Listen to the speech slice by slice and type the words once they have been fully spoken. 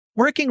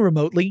Working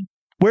remotely,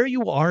 where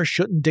you are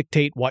shouldn't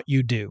dictate what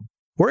you do.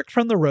 Work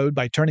from the road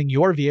by turning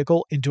your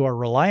vehicle into a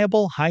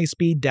reliable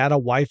high-speed data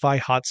Wi-Fi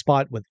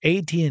hotspot with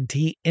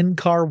AT&T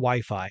in-car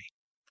Wi-Fi.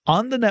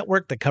 On the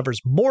network that covers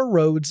more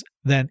roads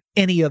than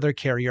any other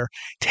carrier,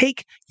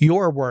 take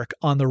your work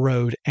on the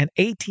road and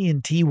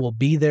AT&T will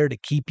be there to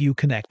keep you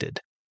connected.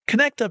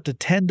 Connect up to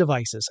 10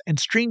 devices and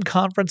stream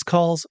conference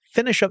calls,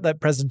 finish up that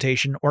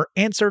presentation, or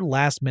answer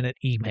last-minute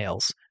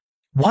emails.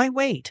 Why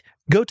wait?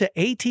 Go to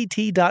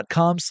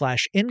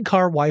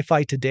att.com/in-car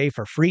Wi-Fi today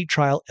for free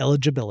trial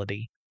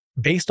eligibility.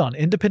 Based on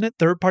independent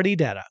third-party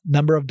data,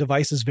 number of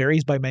devices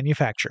varies by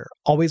manufacturer.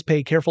 Always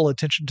pay careful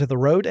attention to the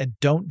road and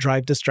don't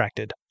drive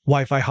distracted.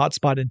 Wi-Fi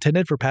hotspot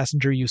intended for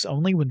passenger use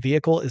only when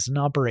vehicle is in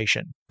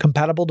operation.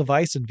 Compatible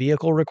device and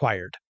vehicle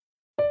required.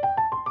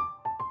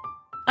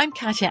 I'm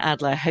Katya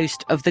Adler,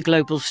 host of The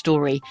Global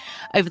Story.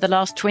 Over the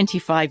last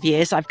 25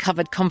 years, I've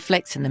covered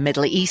conflicts in the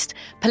Middle East,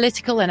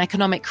 political and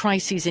economic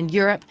crises in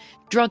Europe,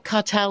 drug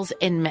cartels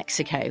in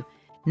Mexico.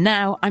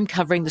 Now I'm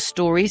covering the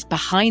stories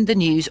behind the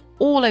news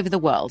all over the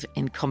world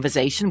in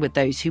conversation with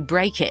those who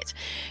break it.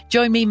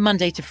 Join me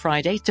Monday to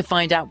Friday to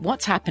find out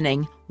what's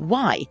happening,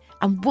 why,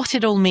 and what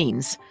it all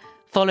means.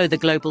 Follow The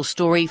Global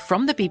Story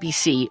from the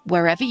BBC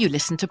wherever you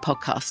listen to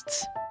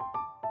podcasts.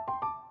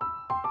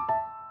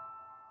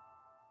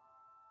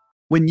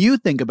 When you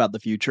think about the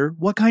future,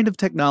 what kind of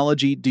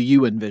technology do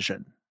you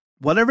envision?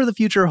 Whatever the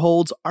future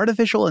holds,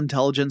 artificial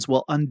intelligence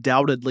will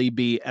undoubtedly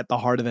be at the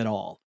heart of it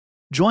all.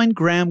 Join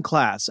Graham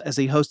Class as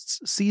he hosts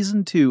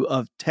Season 2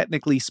 of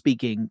Technically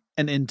Speaking,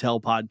 an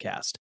Intel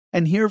podcast,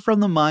 and hear from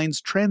the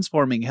minds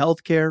transforming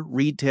healthcare,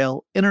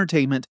 retail,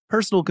 entertainment,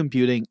 personal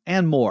computing,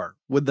 and more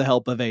with the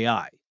help of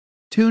AI.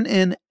 Tune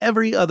in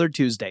every other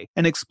Tuesday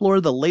and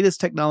explore the latest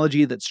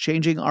technology that's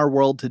changing our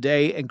world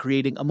today and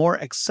creating a more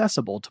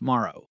accessible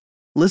tomorrow.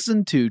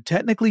 Listen to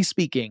Technically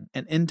Speaking,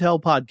 an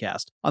Intel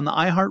podcast on the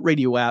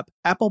iHeartRadio app,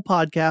 Apple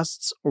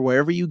Podcasts, or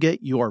wherever you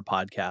get your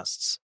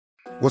podcasts.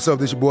 What's up,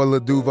 this your boy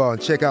Lil Duval,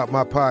 and check out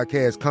my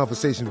podcast,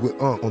 Conversations with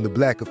Unc, on the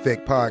Black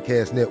Effect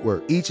Podcast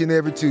Network. Each and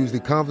every Tuesday,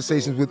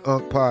 Conversations with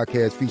Unc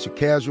podcast feature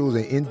casuals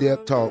and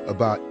in-depth talk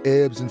about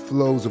ebbs and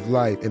flows of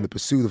life and the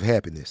pursuit of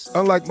happiness.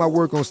 Unlike my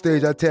work on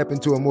stage, I tap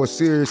into a more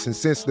serious and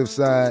sensitive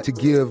side to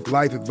give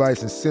life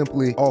advice and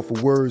simply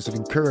offer words of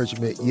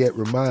encouragement, yet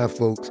remind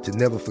folks to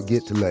never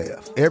forget to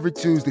laugh. Every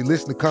Tuesday,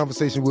 listen to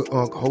Conversation with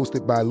Unc,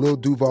 hosted by Lil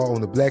Duval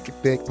on the Black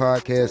Effect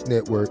Podcast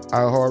Network,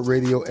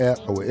 iHeartRadio app,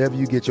 or wherever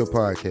you get your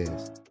podcasts.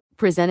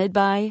 Presented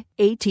by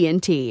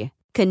AT&T.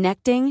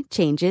 Connecting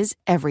changes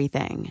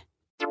everything.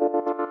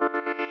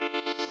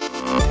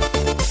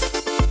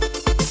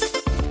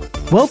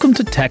 Welcome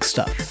to Tech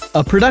Stuff,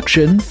 a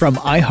production from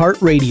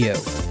iHeartRadio.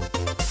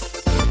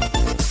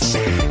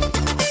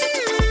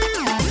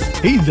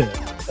 Hey there,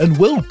 and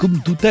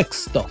welcome to Tech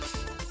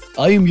Stuff.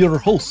 I am your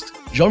host,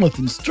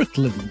 Jonathan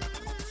Strickland.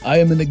 I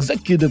am an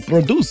executive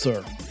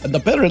producer and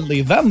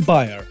apparently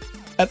vampire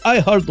at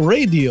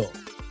iHeartRadio.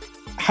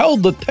 How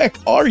the tech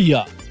are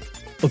ya?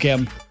 Okay,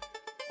 I'm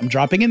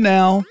dropping it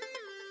now.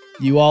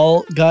 You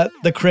all got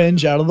the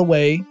cringe out of the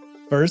way.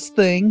 First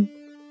thing,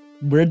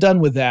 we're done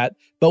with that.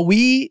 But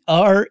we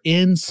are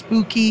in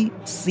spooky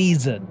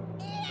season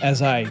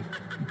as I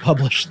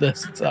publish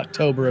this. It's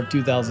October of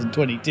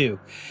 2022.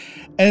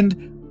 And,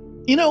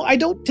 I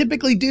don't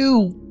typically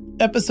do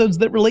episodes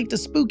that relate to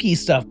spooky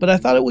stuff, but I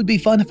thought it would be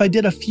fun if I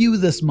did a few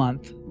this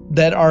month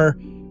that are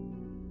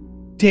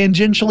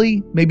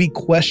tangentially, maybe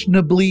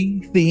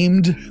questionably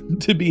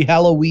themed to be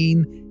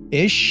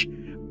Halloween-ish.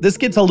 This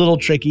gets a little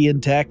tricky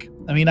in tech.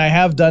 I mean, I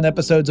have done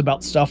episodes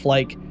about stuff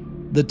like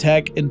the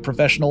tech in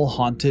professional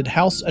haunted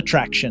house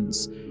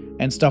attractions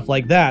and stuff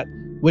like that,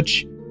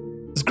 which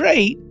is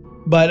great,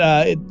 but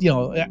I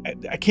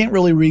can't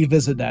really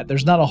revisit that.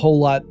 There's not a whole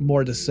lot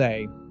more to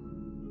say.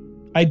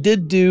 I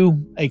did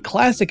do a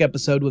classic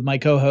episode with my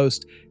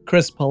co-host,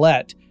 Chris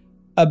Paulette,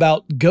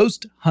 about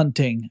ghost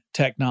hunting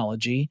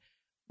technology,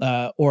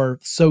 or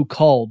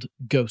so-called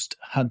ghost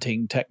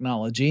hunting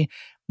technology.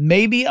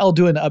 Maybe I'll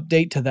do an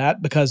update to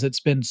that because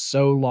it's been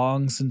so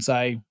long since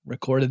I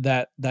recorded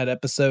that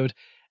episode,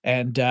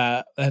 and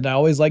I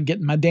always like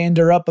getting my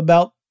dander up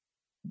about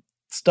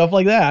stuff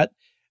like that.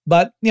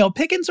 But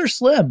pickings are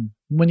slim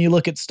when you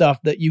look at stuff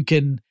that you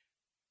can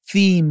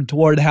theme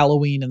toward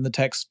Halloween in the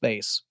tech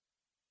space.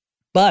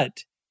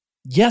 But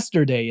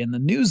yesterday in the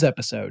news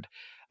episode,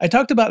 I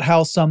talked about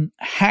how some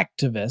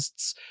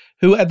hacktivists,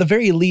 who at the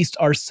very least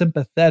are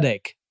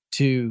sympathetic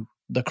to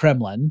the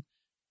Kremlin,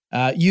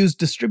 use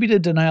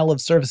distributed denial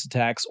of service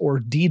attacks, or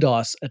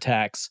DDoS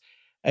attacks,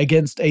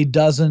 against a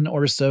dozen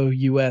or so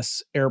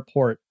U.S.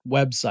 airport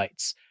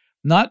websites.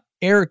 Not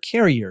air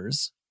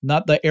carriers,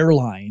 not the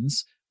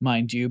airlines,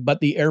 mind you, but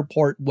the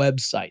airport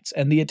websites.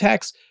 And the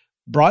attacks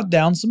brought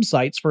down some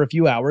sites for a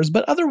few hours,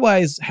 but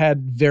otherwise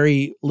had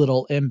very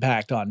little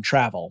impact on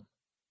travel.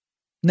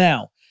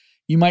 Now,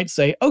 you might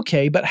say,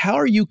 okay, but how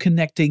are you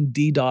connecting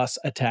DDoS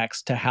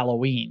attacks to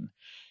Halloween?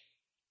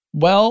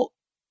 Well,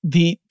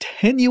 the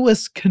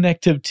tenuous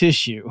connective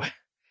tissue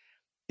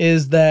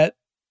is that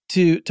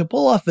to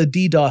pull off a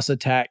DDoS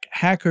attack,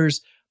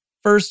 hackers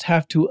first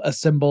have to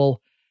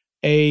assemble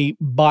a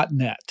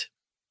botnet,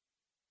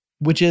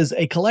 which is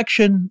a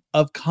collection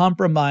of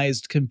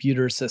compromised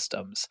computer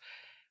systems.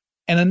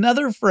 And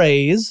another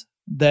phrase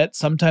that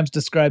sometimes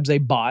describes a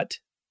bot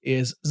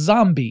is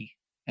zombie,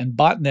 and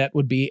botnet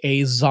would be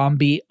a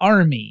zombie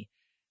army.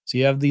 So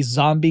you have these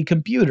zombie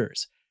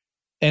computers.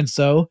 And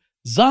so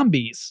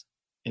zombies,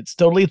 it's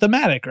totally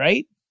thematic,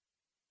 right?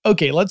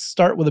 Okay, let's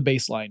start with a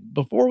baseline.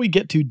 Before we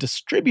get to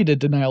distributed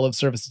denial of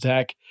service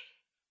attack,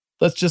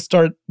 let's just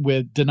start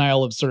with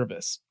denial of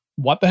service.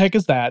 What the heck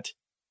is that?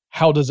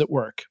 How does it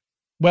work?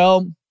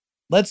 Well,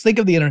 let's think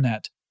of the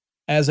internet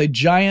as a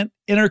giant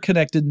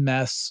interconnected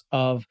mess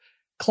of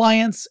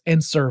clients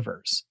and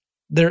servers.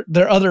 There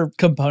are other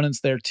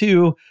components there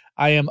too.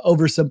 I am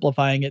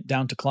oversimplifying it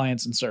down to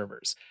clients and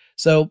servers.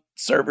 So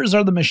servers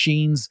are the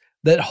machines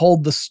that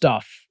hold the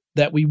stuff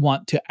that we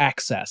want to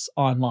access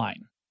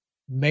online.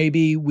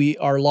 Maybe we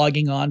are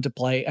logging on to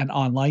play an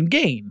online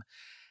game,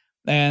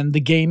 and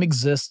the game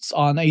exists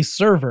on a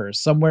server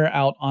somewhere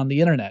out on the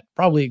internet.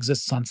 Probably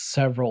exists on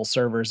several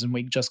servers, and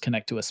we just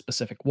connect to a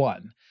specific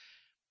one.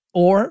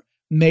 Or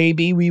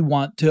maybe we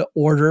want to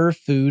order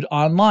food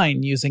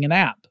online using an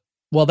app.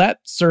 Well, that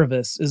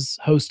service is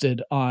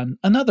hosted on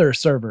another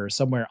server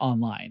somewhere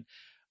online.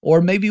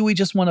 Or maybe we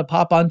just want to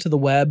pop onto the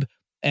web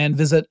and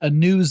visit a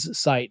news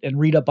site and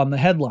read up on the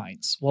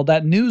headlines. Well,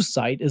 that news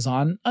site is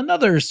on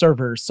another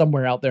server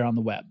somewhere out there on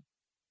the web.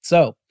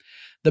 So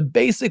the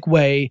basic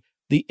way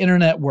the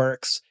internet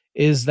works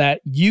is that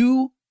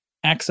you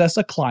access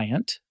a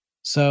client.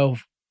 So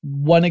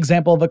one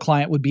example of a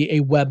client would be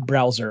a web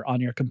browser on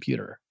your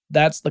computer.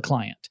 That's the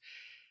client.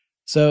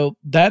 So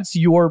that's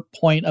your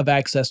point of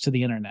access to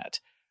the internet.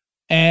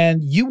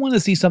 And you want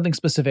to see something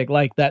specific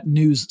like that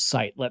news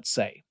site, let's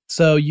say.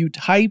 So you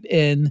type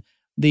in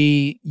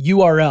the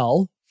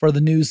URL for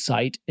the news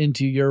site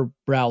into your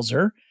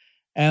browser,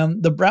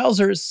 and the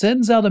browser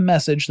sends out a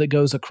message that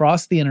goes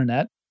across the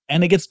internet,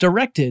 and it gets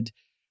directed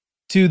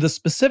to the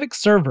specific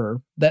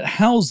server that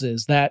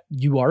houses that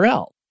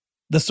URL.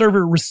 The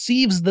server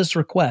receives this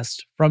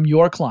request from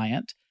your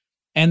client,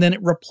 and then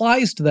it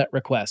replies to that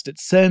request. It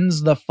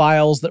sends the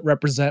files that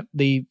represent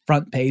the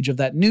front page of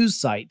that news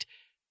site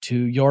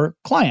to your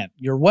client,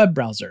 your web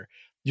browser.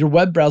 Your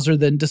web browser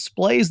then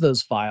displays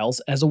those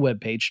files as a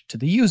web page to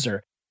the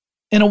user.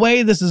 In a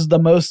way, this is the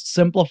most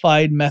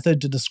simplified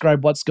method to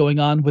describe what's going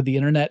on with the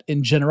internet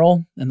in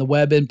general and the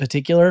web in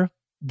particular.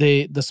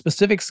 The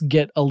specifics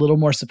get a little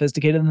more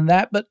sophisticated than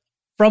that, but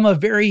from a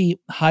very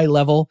high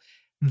level,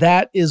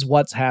 that is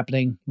what's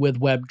happening with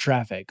web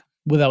traffic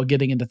without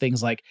getting into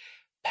things like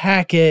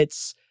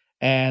packets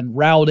and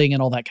routing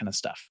and all that kind of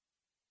stuff.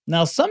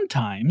 Now,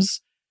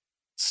 sometimes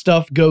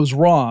stuff goes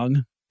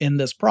wrong in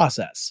this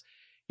process.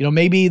 You know,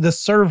 maybe the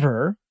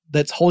server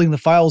that's holding the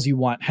files you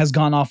want has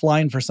gone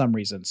offline for some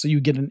reason. So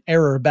you get an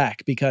error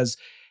back because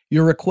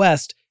your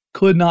request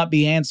could not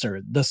be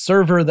answered. The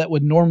server that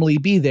would normally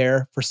be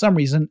there for some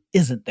reason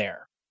isn't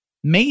there.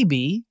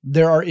 Maybe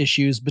there are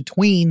issues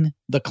between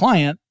the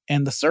client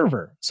and the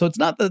server. So it's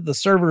not that the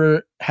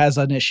server has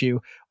an issue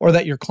or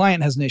that your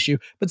client has an issue,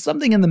 but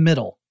something in the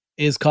middle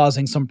is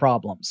causing some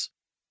problems.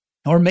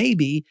 Or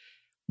maybe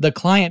the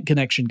client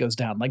connection goes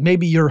down. Like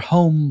maybe your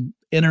home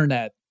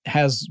internet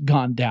has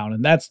gone down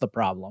and that's the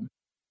problem.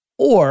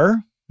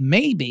 Or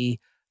maybe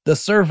the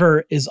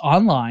server is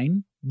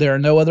online. There are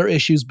no other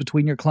issues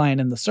between your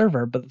client and the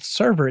server, but the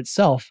server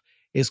itself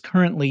is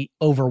currently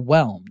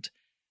overwhelmed.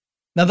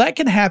 Now that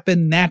can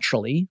happen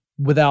naturally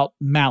without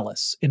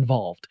malice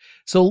involved.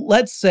 So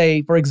let's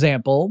say, for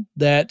example,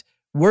 that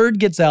word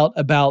gets out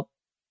about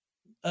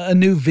a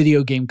new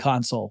video game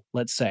console,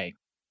 let's say,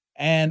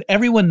 and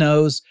everyone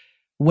knows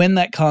when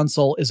that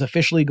console is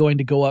officially going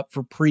to go up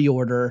for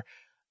pre-order,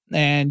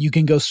 and you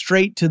can go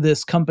straight to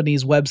this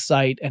company's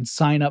website and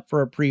sign up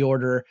for a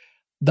pre-order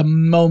the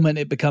moment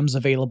it becomes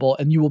available,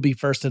 and you will be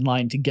first in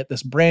line to get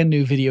this brand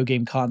new video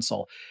game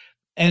console.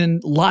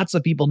 And lots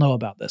of people know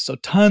about this. So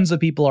tons of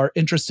people are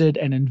interested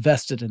and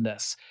invested in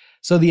this.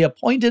 So the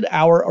appointed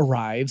hour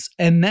arrives,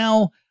 and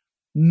now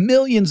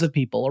millions of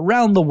people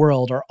around the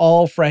world are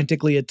all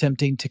frantically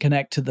attempting to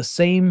connect to the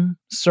same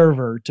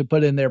server to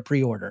put in their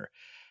pre-order.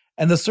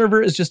 And the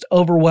server is just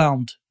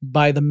overwhelmed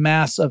by the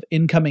mass of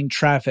incoming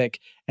traffic,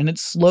 and it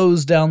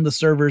slows down the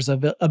server's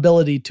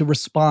ability to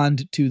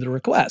respond to the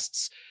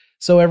requests.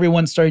 So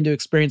everyone's starting to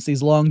experience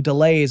these long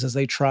delays as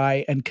they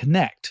try and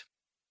connect.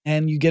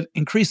 And you get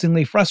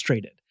increasingly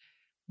frustrated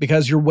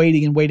because you're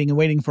waiting and waiting and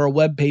waiting for a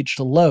web page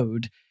to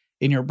load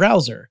in your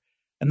browser.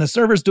 And the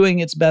server's doing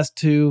its best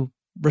to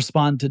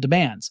respond to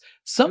demands.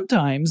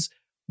 Sometimes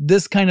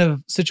this kind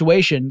of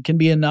situation can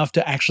be enough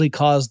to actually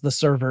cause the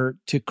server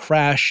to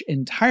crash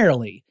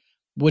entirely,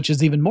 which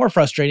is even more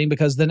frustrating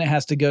because then it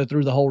has to go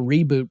through the whole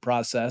reboot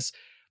process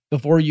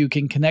before you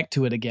can connect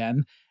to it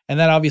again. And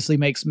that obviously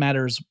makes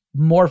matters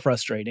more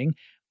frustrating.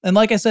 And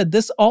like I said,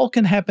 this all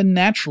can happen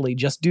naturally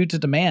just due to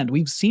demand.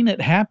 We've seen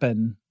it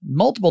happen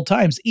multiple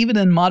times, even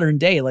in modern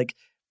day. Like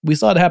we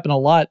saw it happen a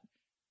lot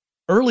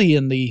early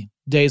in the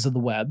days of the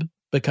web.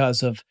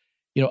 because of,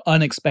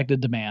 unexpected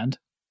demand.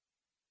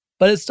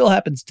 But it still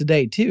happens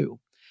today too.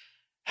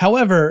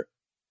 However,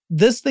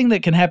 this thing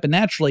that can happen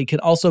naturally can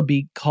also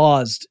be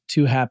caused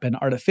to happen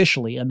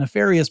artificially. A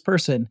nefarious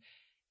person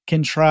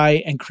can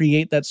try and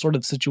create that sort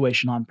of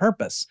situation on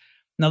purpose.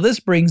 Now, this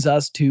brings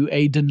us to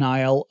a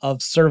denial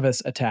of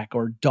service attack,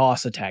 or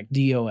DOS attack,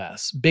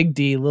 DOS, big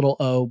D, little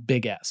O,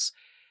 big S.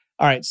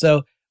 All right,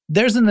 so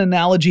there's an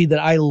analogy that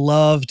I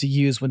love to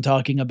use when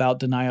talking about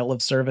denial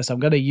of service. I'm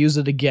going to use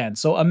it again.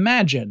 So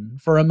imagine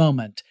for a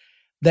moment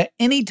that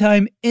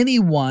anytime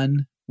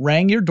anyone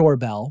rang your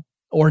doorbell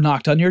or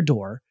knocked on your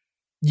door,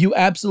 you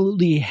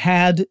absolutely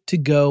had to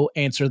go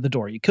answer the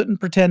door. You couldn't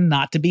pretend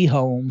not to be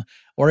home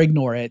or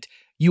ignore it.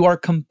 You are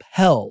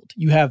compelled.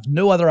 You have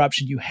no other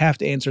option. You have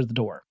to answer the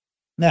door.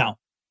 Now,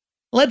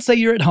 let's say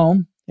you're at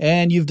home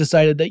and you've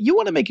decided that you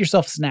want to make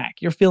yourself a snack.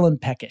 You're feeling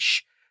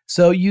peckish.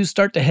 So you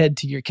start to head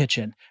to your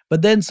kitchen,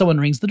 but then someone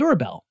rings the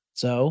doorbell.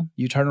 So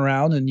you turn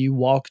around and you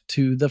walk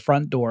to the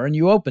front door and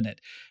you open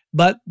it,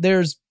 but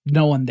there's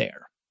no one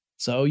there.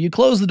 So you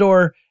close the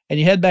door and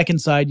you head back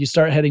inside. You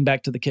start heading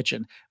back to the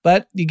kitchen,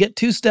 but you get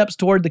 2 steps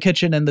toward the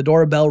kitchen and the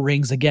doorbell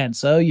rings again.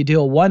 So you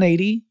do a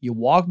 180, you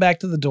walk back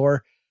to the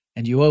door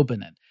and you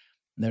open it.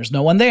 There's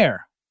no one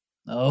there.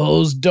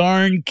 Those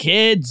darn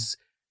kids.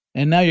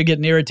 And now you're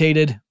getting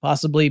irritated,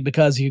 possibly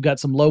because you've got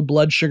some low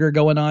blood sugar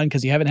going on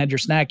because you haven't had your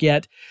snack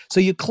yet. So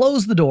you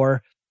close the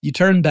door, you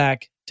turn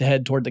back to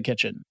head toward the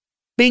kitchen.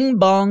 Bing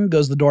bong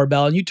goes the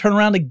doorbell, and you turn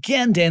around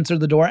again to answer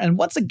the door, and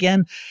once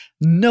again,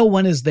 no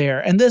one is there.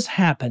 And this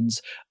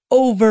happens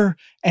over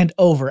and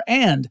over.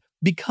 And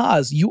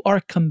because you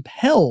are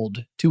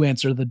compelled to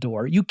answer the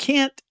door, you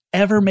can't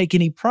ever make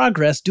any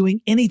progress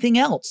doing anything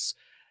else.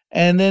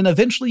 And then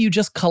eventually you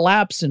just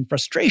collapse in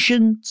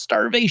frustration,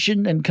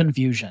 starvation, and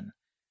confusion.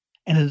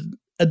 And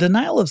a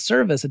denial of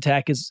service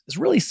attack is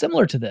really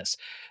similar to this.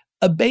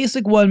 A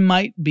basic one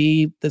might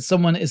be that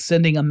someone is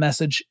sending a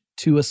message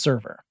to a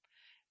server,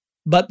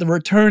 but the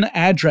return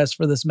address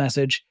for this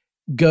message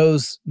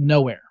goes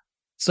nowhere.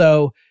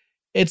 So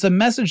it's a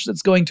message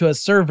that's going to a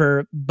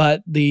server,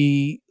 but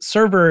the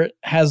server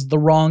has the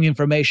wrong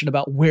information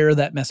about where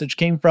that message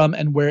came from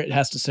and where it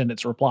has to send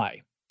its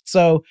reply.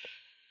 So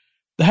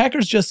the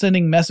hacker's just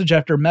sending message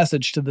after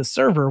message to the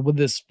server with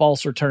this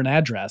false return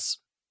address,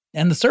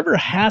 and the server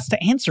has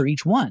to answer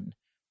each one.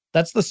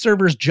 That's the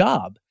server's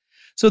job.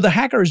 So the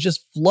hacker is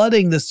just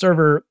flooding the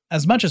server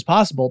as much as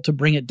possible to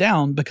bring it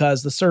down,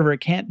 because the server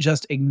can't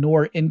just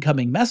ignore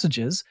incoming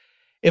messages.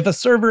 If a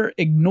server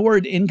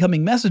ignored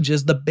incoming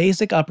messages, the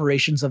basic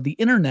operations of the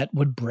internet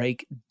would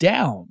break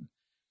down.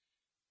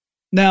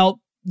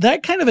 Now,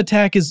 that kind of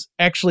attack is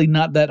actually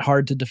not that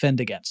hard to defend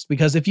against,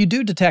 because if you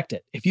do detect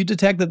it, if you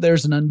detect that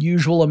there's an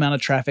unusual amount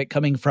of traffic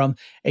coming from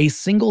a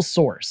single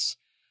source,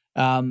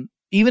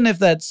 even if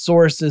that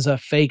source is a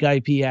fake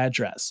IP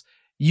address,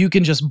 you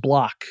can just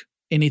block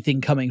anything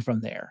coming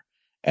from there.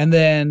 And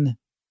then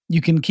you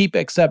can keep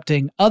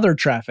accepting other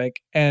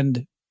traffic,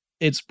 and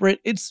it's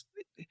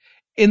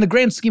in the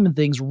grand scheme of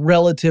things,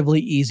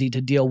 relatively easy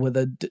to deal with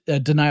a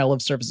denial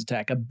of service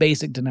attack, a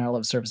basic denial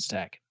of service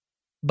attack.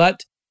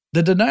 But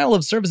the denial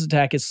of service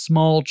attack is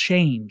small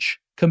change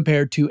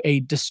compared to a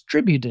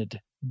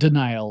distributed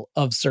denial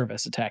of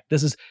service attack.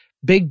 This is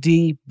big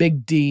D,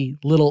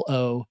 little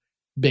o,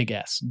 big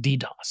S,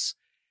 DDoS.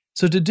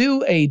 So to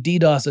do a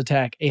DDoS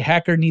attack, a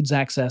hacker needs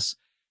access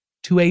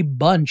to a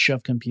bunch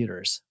of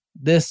computers.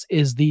 This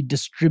is the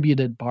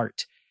distributed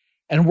part.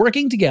 And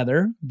working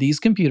together, these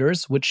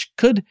computers, which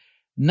could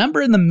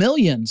number in the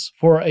millions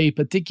for a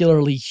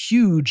particularly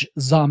huge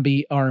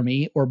zombie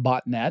army or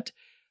botnet,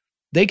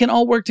 they can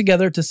all work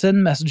together to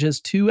send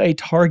messages to a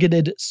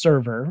targeted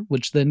server,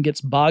 which then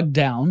gets bogged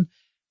down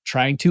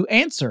trying to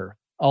answer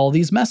all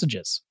these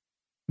messages.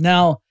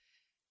 Now,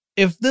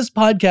 if this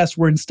podcast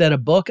were instead a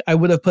book, I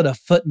would have put a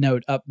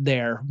footnote up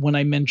there when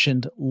I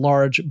mentioned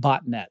large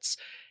botnets.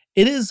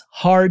 It is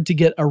hard to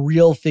get a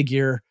real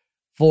figure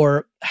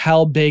for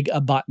how big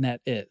a botnet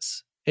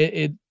is.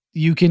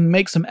 You can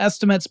make some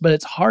estimates, but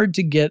it's hard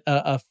to get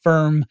a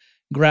firm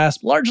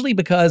grasp, largely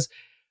because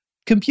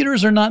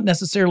computers are not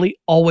necessarily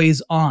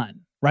always on,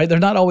 right? They're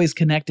not always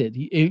connected.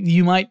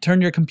 You might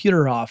turn your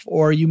computer off,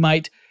 or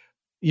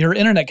your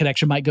internet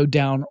connection might go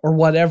down, or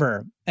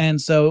whatever.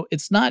 And so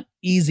it's not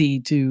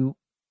easy to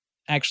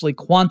actually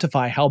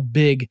quantify how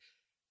big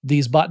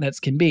these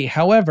botnets can be.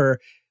 However,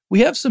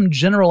 we have some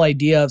general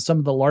idea of some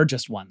of the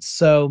largest ones.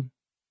 So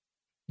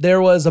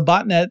there was a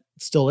botnet,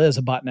 still is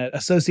a botnet,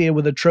 associated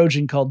with a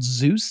Trojan called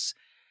Zeus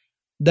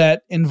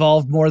that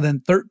involved more than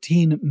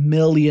 13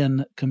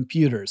 million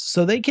computers.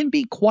 So they can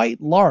be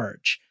quite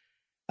large.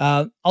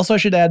 Also, I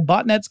should add,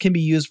 botnets can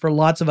be used for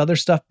lots of other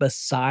stuff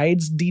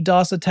besides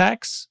DDoS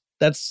attacks.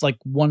 That's like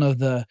one of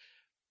the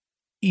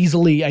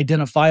easily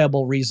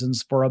identifiable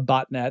reasons for a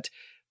botnet,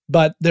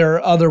 but there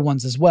are other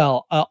ones as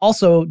well.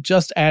 Also,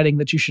 just adding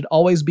that you should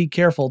always be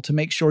careful to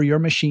make sure your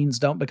machines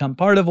don't become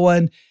part of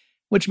one,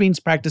 which means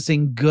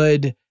practicing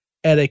good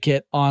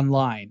etiquette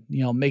online.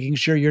 Making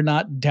sure you're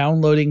not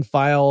downloading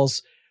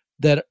files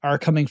that are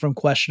coming from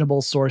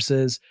questionable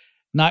sources,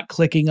 not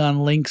clicking on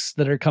links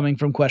that are coming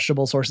from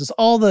questionable sources,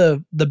 all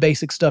the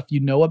basic stuff you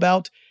know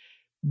about.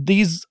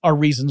 These are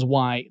reasons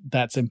why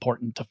that's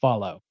important to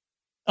follow.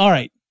 All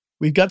right,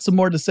 we've got some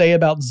more to say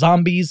about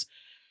zombies,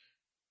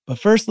 but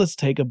first let's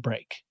take a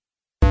break.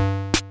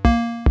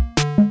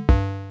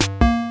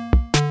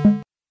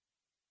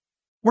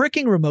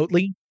 Working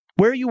remotely,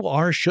 where you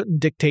are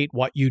shouldn't dictate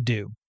what you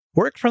do.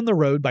 Work from the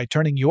road by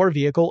turning your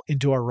vehicle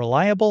into a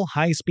reliable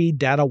high-speed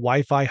data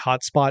Wi-Fi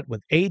hotspot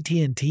with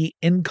AT&T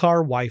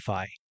in-car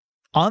Wi-Fi.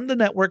 On the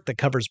network that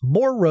covers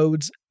more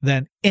roads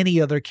than any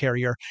other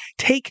carrier,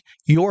 take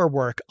your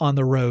work on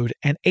the road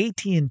and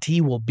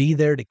AT&T will be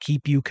there to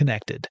keep you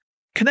connected.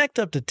 Connect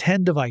up to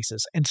 10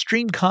 devices and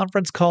stream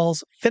conference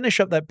calls, finish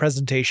up that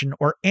presentation,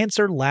 or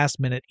answer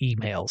last-minute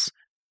emails.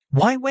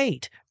 Why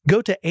wait?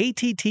 Go to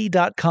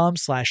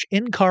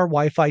att.com/in-car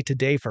Wi-Fi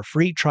today for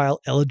free trial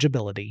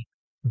eligibility.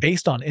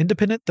 Based on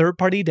independent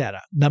third-party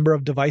data, number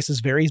of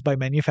devices varies by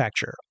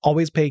manufacturer.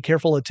 Always pay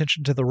careful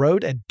attention to the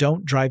road and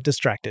don't drive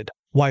distracted.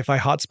 Wi-Fi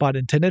hotspot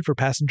intended for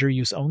passenger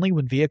use only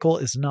when vehicle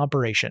is in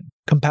operation.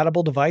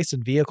 Compatible device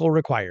and vehicle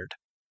required.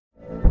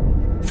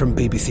 From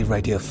BBC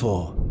Radio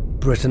 4,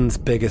 Britain's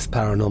biggest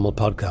paranormal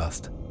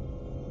podcast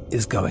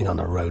is going on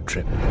a road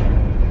trip.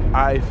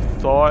 I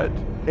thought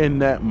in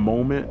that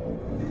moment,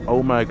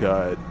 oh my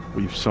God,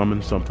 we've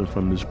summoned something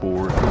from this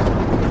board.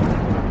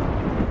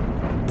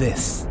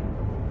 This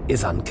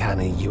is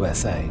Uncanny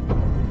USA.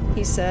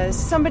 He says,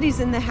 somebody's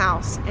in the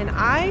house, and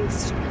I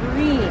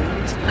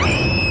screamed.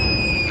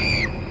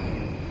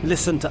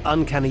 Listen to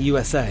Uncanny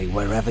USA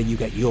wherever you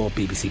get your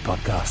BBC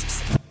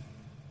podcasts,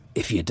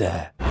 if you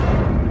dare.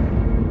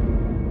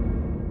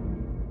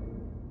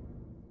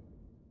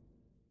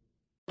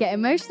 Get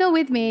emotional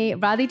with me,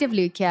 Radhi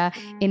Devlukia,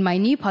 in my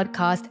new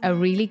podcast, A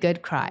Really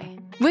Good Cry.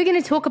 We're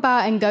going to talk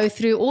about and go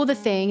through all the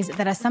things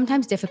that are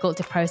sometimes difficult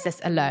to process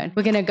alone.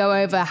 We're going to go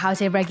over how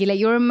to regulate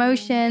your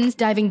emotions,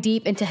 diving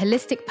deep into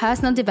holistic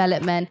personal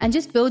development, and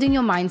just building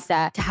your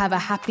mindset to have a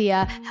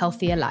happier,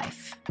 healthier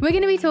life. We're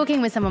going to be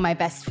talking with some of my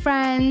best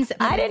friends.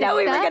 I didn't know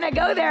we were going to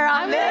go there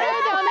on this.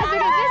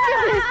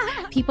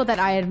 People that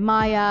I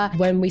admire.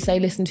 When we say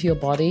listen to your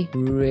body,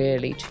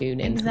 really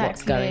tune into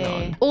what's going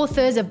on.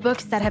 Authors of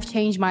books that have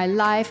changed my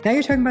life. Now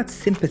you're talking about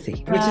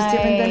sympathy, which is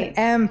different than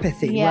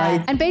empathy,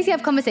 right? And basically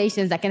have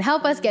conversations that can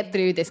help us get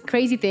through this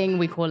crazy thing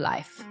we call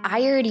life.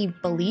 I already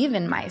believe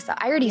in myself.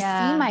 I already see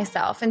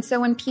myself. And so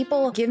when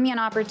people give me an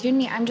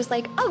opportunity, I'm just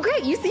like, oh,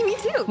 great, you see me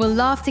too. We'll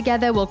laugh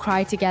together, we'll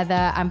cry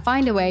together, and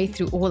find a way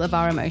through all of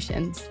our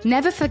emotions.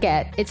 Never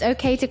forget, it's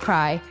okay to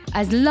cry,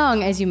 as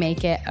long as you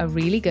make it a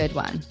really good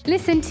one.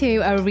 Listen to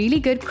A Really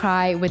Good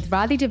Cry with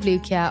Radhi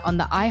Devlukia on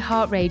the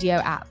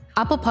iHeartRadio app,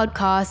 Apple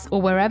Podcasts,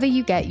 or wherever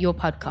you get your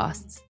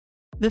podcasts.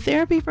 The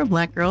Therapy for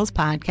Black Girls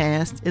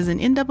podcast is an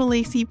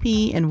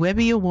NAACP and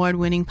Webby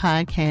Award-winning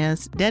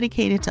podcast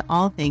dedicated to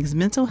all things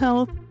mental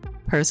health,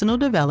 personal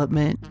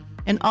development,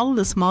 and all of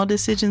the small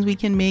decisions we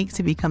can make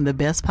to become the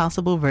best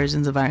possible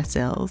versions of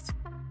ourselves.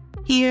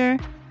 Here,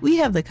 we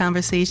have the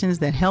conversations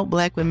that help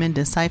Black women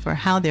decipher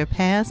how their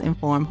past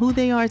inform who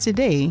they are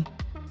today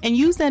and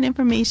use that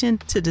information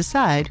to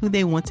decide who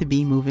they want to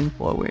be moving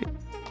forward.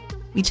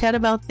 We chat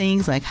about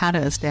things like how to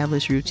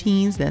establish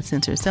routines that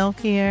center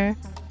self-care,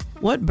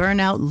 what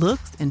burnout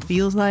looks and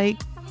feels like,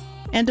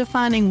 and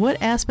defining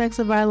what aspects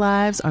of our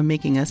lives are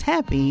making us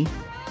happy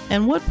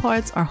and what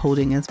parts are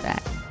holding us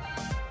back.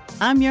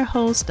 I'm your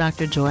host,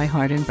 Dr. Joy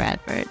Harden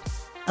Bradford,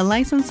 a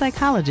licensed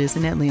psychologist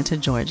in Atlanta,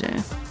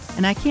 Georgia,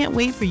 and I can't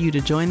wait for you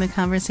to join the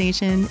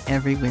conversation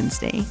every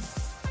Wednesday.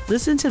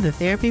 Listen to the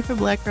Therapy for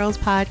Black Girls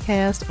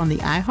podcast on the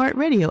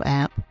iHeartRadio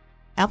app,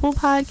 Apple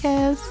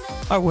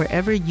Podcasts, or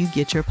wherever you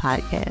get your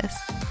podcasts.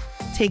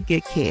 Take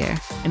good care,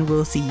 and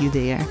we'll see you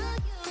there.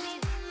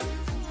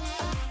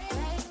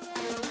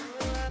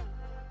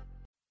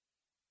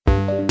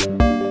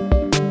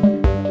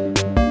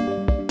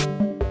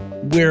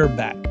 We're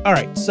back. All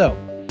right, so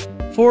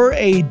for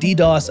a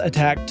DDoS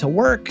attack to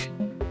work,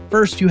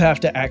 first you have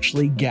to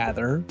actually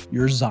gather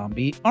your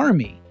zombie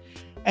army.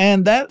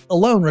 And that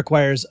alone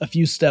requires a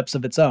few steps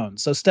of its own.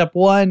 So step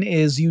one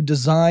is you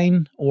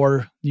design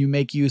or you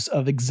make use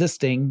of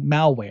existing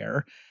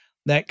malware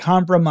that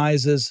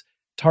compromises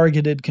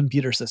targeted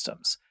computer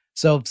systems.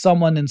 So if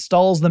someone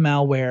installs the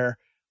malware,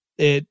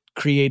 it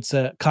creates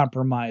a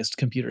compromised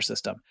computer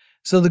system.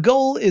 So the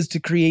goal is to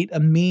create a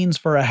means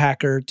for a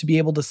hacker to be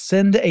able to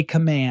send a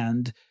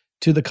command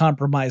to the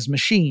compromised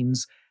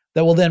machines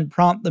that will then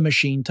prompt the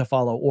machine to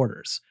follow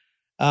orders.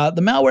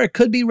 The malware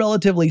could be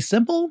relatively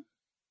simple,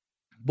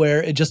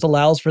 where it just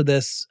allows for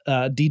this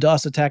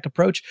DDoS attack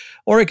approach,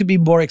 or it could be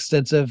more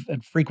extensive,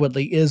 and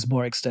frequently is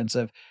more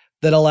extensive,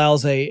 that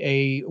allows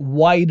a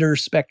wider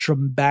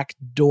spectrum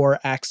backdoor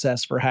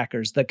access for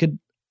hackers that could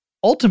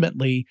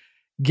ultimately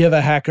give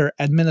a hacker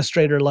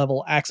administrator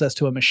level access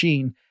to a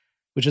machine,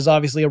 which is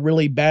obviously a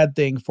really bad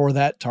thing for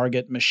that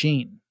target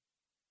machine.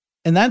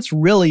 And that's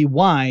really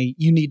why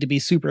you need to be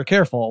super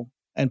careful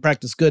and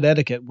practice good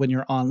etiquette when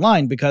you're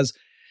online, because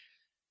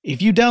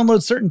If you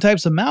download certain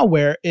types of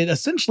malware, it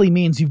essentially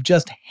means you've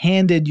just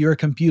handed your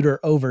computer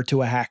over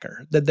to a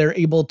hacker, that they're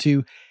able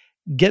to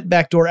get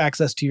backdoor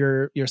access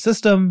to your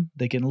system.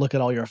 They can look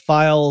at all your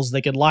files.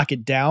 They can lock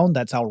it down.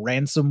 That's how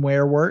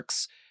ransomware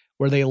works,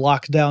 where they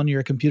lock down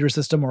your computer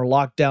system or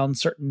lock down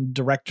certain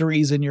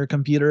directories in your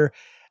computer,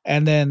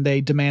 and then they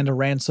demand a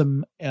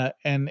ransom,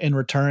 and in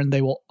return,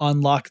 they will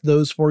unlock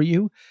those for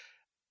you.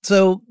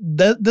 So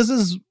this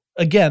is,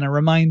 again, a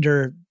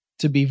reminder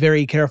to be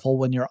very careful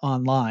when you're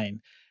online.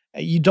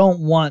 You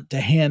don't want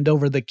to hand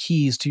over the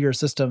keys to your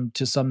system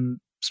to some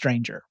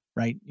stranger,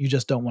 right? You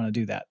just don't want to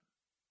do that.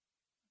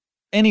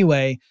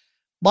 Anyway,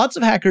 lots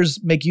of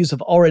hackers make use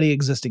of already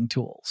existing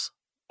tools.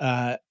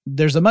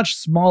 There's a much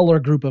smaller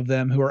group of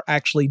them who are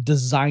actually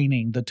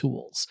designing the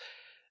tools.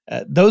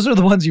 Those are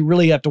the ones you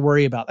really have to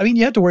worry about. I mean,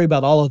 you have to worry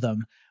about all of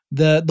them.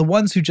 The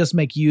ones who just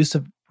make use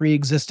of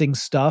pre-existing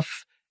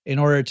stuff in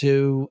order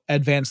to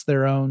advance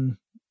their own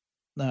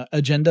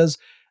agendas,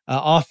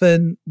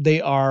 often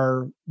they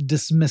are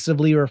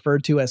dismissively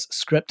referred to as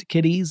script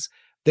kiddies.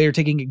 They are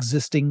taking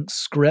existing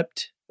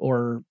script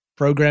or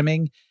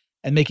programming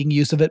and making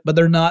use of it, but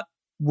they're not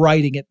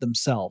writing it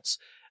themselves.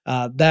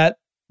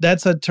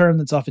 That's a term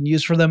that's often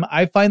used for them.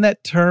 I find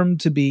that term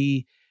to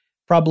be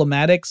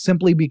problematic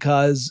simply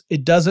because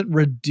it doesn't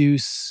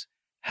reduce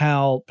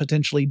how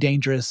potentially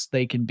dangerous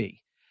they can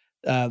be.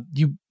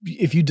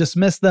 If you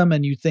dismiss them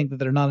and you think that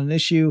they're not an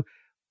issue,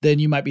 then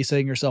you might be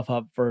setting yourself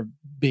up for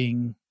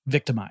being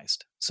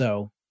victimized.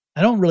 So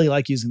I don't really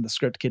like using the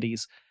script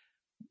kiddies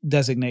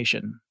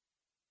designation.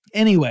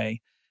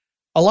 Anyway,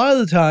 a lot of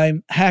the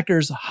time,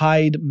 hackers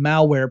hide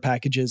malware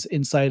packages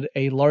inside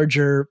a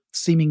larger,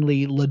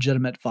 seemingly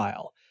legitimate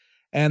file.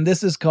 And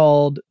this is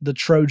called the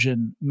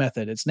Trojan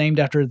method. It's named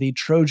after the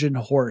Trojan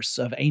horse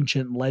of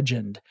ancient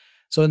legend.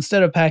 So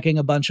instead of packing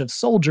a bunch of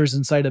soldiers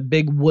inside a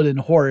big wooden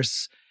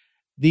horse,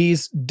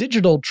 these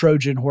digital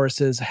Trojan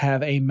horses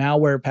have a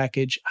malware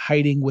package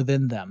hiding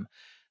within them.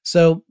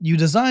 So you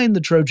design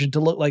the Trojan to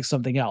look like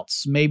something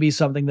else, maybe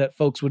something that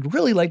folks would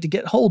really like to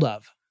get hold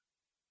of.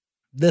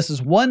 This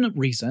is one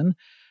reason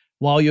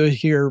why you'll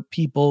hear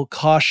people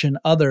caution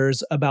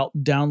others about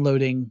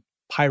downloading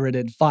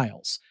pirated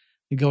files.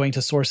 You're going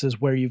to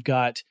sources where you've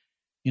got,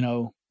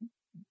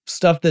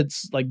 stuff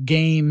that's like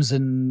games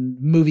and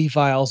movie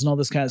files and all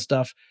this kind of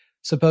stuff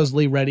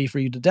supposedly ready for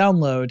you to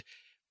download.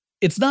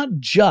 It's not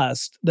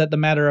just that the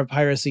matter of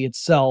piracy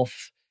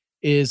itself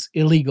is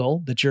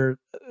illegal, that you're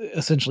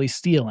essentially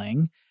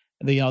stealing.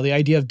 The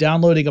idea of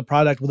downloading a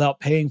product without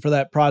paying for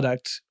that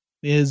product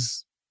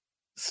is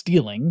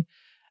stealing.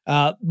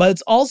 But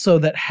it's also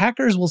that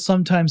hackers will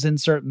sometimes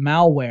insert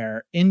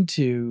malware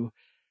into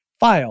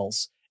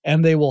files,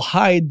 and they will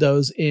hide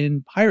those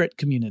in pirate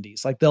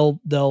communities. Like they'll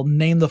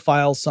name the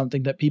file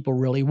something that people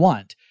really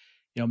want.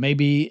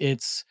 Maybe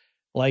it's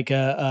like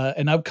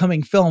an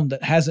upcoming film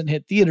that hasn't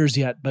hit theaters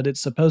yet, but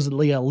it's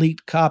supposedly a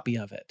leaked copy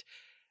of it.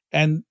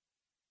 And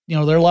there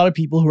are a lot of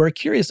people who are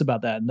curious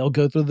about that, and they'll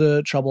go through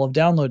the trouble of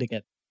downloading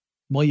it.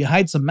 Well, you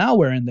hide some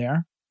malware in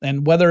there,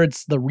 and whether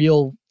it's the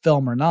real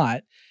film or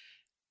not,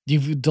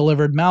 you've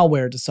delivered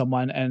malware to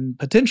someone and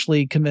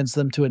potentially convinced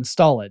them to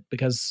install it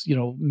because,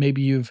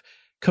 maybe you've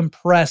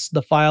compressed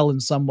the file in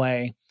some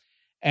way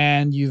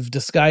and you've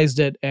disguised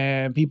it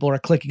and people are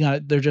clicking on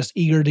it. They're just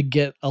eager to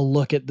get a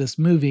look at this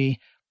movie.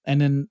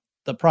 And in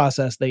the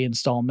process, they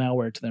install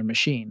malware to their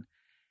machine.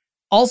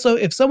 Also,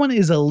 if someone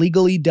is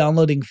illegally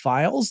downloading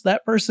files,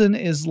 that person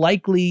is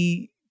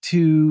likely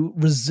to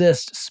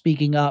resist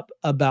speaking up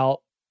about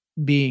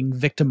being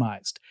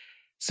victimized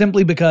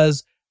simply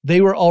because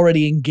they were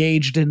already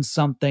engaged in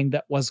something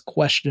that was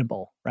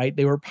questionable, right?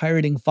 They were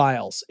pirating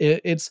files.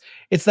 It's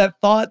that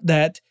thought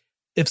that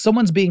if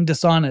someone's being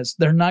dishonest,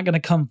 they're not going to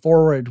come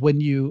forward when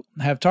you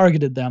have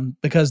targeted them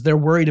because they're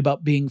worried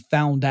about being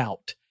found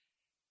out.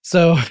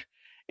 So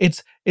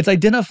it's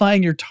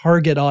identifying your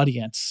target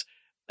audience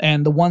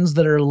and the ones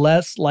that are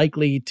less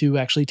likely to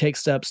actually take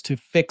steps to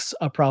fix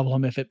a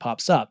problem if it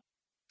pops up.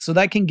 So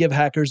that can give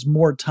hackers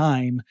more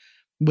time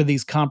with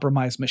these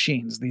compromised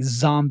machines, these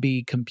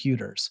zombie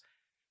computers.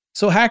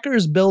 So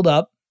hackers build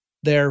up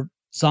their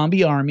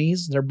zombie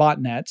armies, their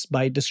botnets,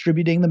 by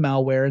distributing the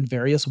malware in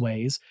various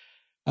ways.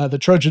 The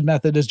Trojan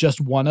method is just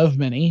one of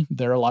many.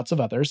 There are lots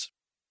of others.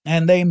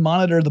 And they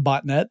monitor the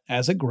botnet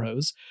as it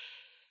grows.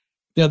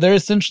 They're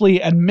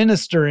essentially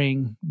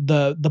administering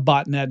the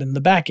botnet in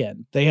the back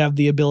end. They have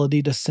the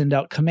ability to send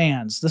out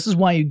commands. This is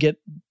why you get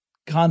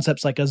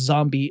concepts like a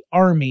zombie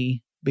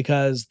army,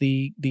 because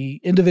the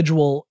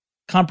individual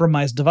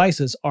compromised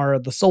devices are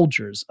the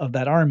soldiers of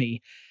that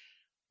army.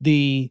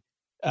 The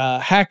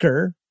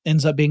hacker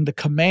ends up being the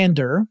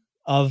commander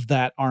of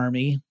that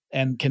army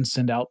and can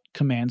send out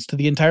commands to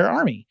the entire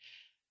army.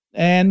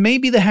 And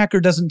maybe the hacker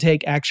doesn't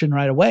take action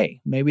right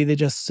away. Maybe they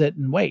just sit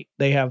and wait.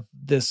 They have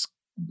this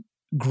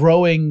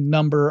growing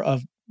number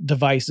of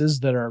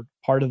devices that are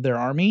part of their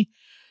army,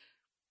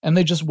 and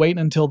they just wait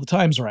until the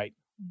time's right.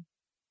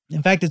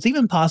 In fact, it's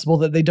even possible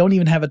that they don't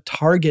even have a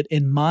target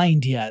in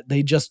mind yet.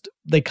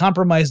 They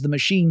compromise the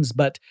machines,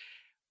 but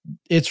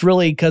it's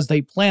really because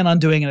they plan on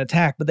doing an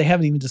attack, but they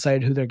haven't even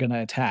decided who they're going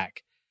to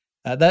attack.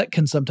 That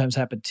can sometimes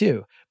happen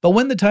too. But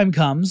when the time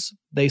comes,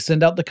 they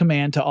send out the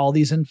command to all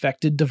these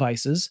infected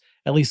devices,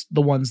 at least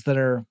the ones that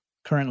are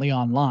currently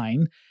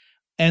online,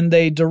 and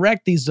they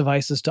direct these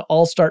devices to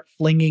all start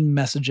flinging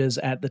messages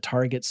at the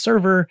target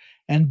server,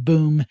 and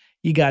boom,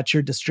 you got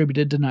your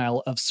distributed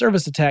denial of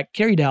service attack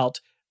carried out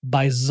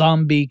by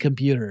zombie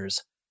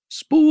computers.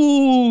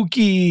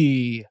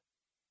 Spooky!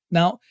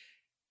 Now,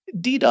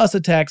 DDoS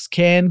attacks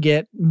can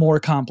get more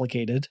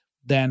complicated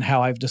than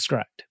how I've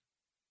described.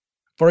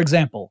 For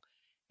example,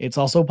 it's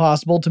also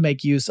possible to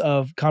make use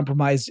of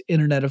compromised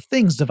Internet of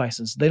Things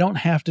devices. They don't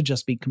have to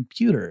just be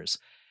computers.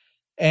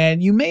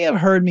 And you may have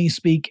heard me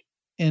speak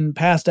in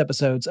past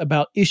episodes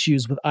about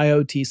issues with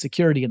IoT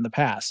security in the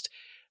past.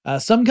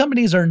 Some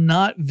companies are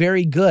not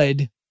very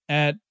good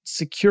at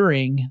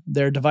securing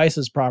their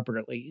devices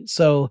properly.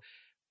 So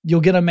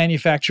you'll get a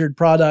manufactured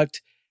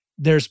product.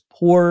 There's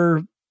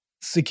poor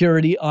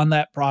security on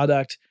that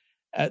product.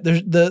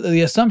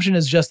 The assumption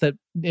is just that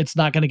it's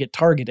not going to get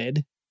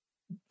targeted.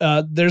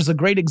 There's a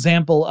great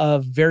example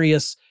of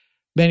various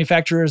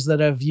manufacturers that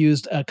have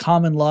used a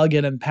common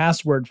login and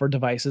password for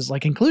devices,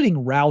 like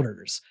including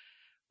routers,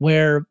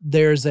 where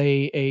there's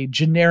a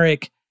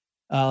generic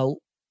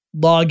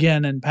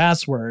login and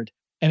password.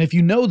 And if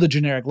you know the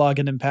generic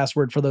login and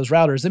password for those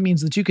routers, it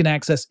means that you can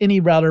access any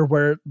router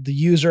where the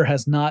user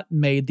has not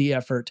made the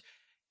effort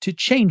to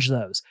change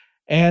those.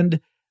 And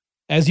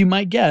as you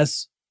might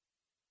guess,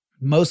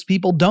 most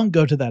people don't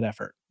go to that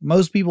effort.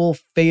 Most people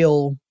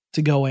fail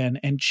to go in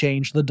and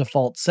change the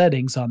default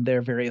settings on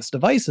their various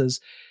devices,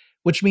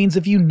 which means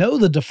if you know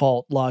the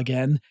default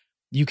login,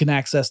 you can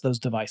access those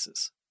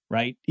devices,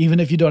 right? Even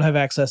if you don't have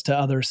access to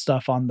other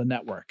stuff on the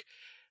network.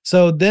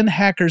 So then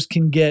hackers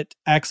can get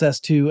access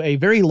to a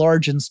very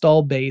large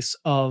install base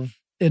of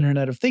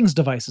Internet of Things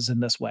devices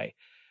in this way.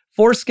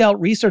 Forescout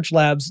Research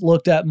Labs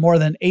looked at more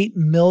than 8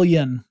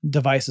 million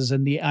devices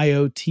in the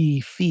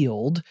IoT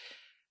field,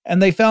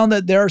 and they found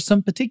that there are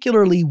some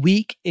particularly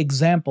weak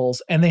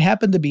examples, and they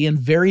happen to be in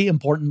very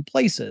important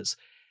places.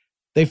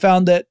 They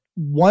found that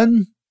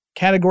one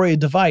category of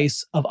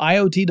device, of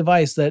IoT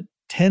device, that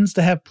tends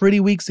to have pretty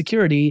weak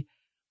security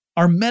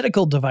are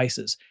medical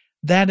devices.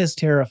 That is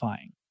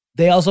terrifying.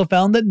 They also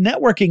found that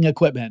networking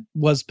equipment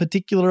was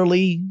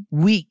particularly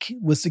weak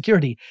with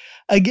security.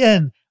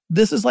 Again,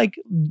 this is like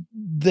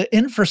the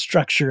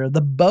infrastructure,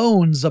 the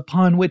bones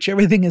upon which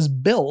everything is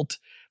built,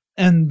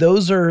 and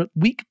those are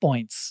weak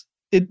points.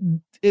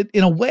 In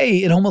a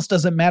way, it almost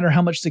doesn't matter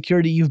how much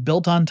security you've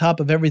built on top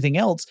of everything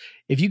else.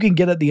 If you can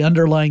get at the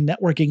underlying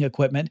networking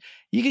equipment,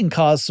 you can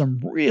cause some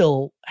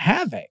real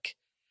havoc.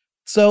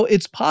 So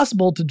it's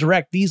possible to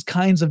direct these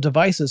kinds of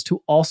devices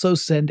to also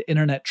send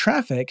internet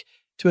traffic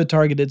to a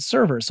targeted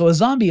server. So a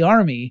zombie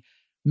army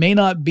may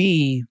not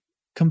be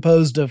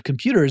composed of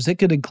computers. It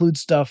could include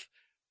stuff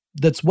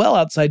that's well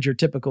outside your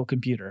typical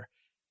computer.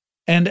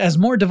 And as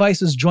more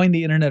devices join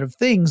the Internet of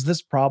Things,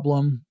 this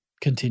problem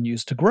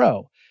continues to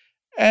grow.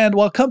 And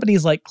while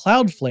companies like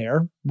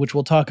Cloudflare, which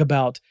we'll talk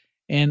about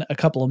in a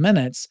couple of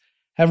minutes,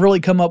 have really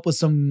come up with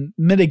some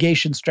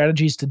mitigation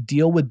strategies to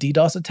deal with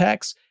DDoS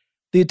attacks,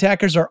 the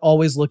attackers are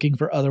always looking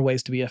for other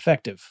ways to be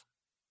effective.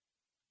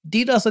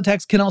 DDoS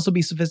attacks can also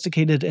be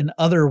sophisticated in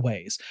other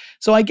ways.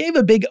 So I gave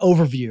a big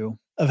overview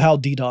of how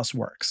DDoS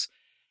works.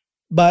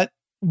 But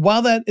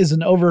while that is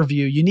an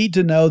overview, you need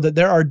to know that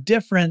there are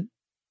different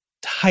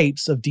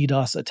types of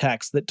DDoS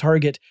attacks that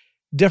target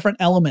different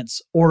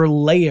elements or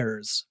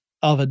layers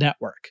of a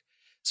network.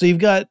 So you've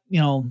got,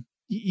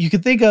 you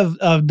could think of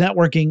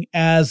networking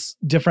as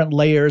different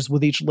layers,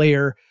 with each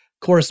layer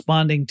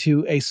corresponding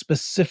to a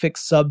specific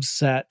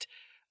subset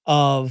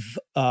of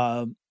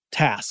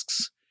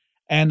tasks.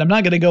 And I'm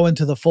not going to go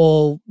into the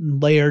full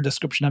layer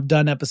description. I've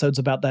done episodes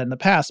about that in the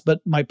past, but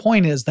my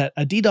point is that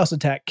a DDoS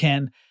attack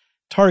can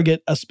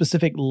target a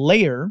specific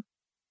layer.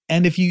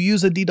 And if you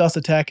use a DDoS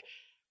attack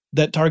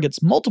that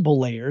targets multiple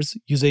layers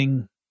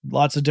using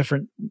lots of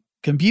different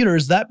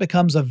computers, that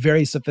becomes a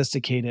very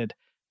sophisticated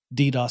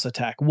DDoS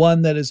attack,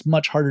 one that is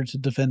much harder to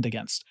defend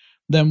against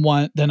than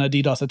a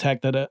DDoS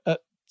attack that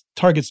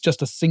targets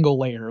just a single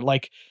layer,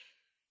 like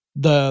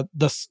the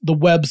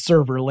web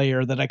server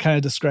layer that I kind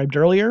of described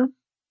earlier.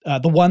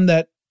 The one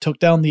that took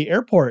down the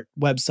airport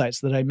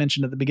websites that I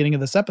mentioned at the beginning of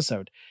this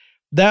episode.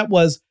 That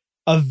was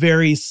a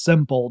very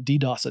simple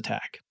DDoS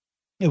attack.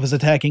 It was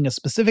attacking a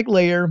specific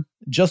layer,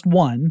 just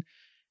one,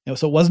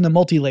 so it wasn't a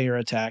multi-layer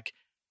attack,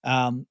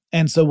 and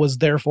so was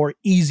therefore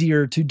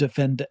easier to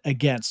defend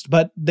against.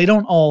 But they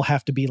don't all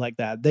have to be like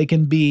that. They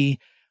can be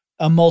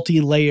a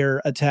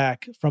multi-layer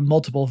attack from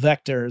multiple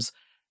vectors,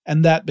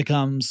 and that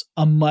becomes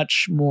a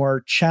much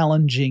more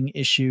challenging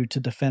issue to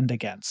defend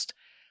against.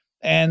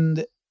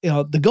 And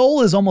the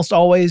goal is almost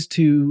always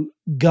to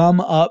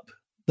gum up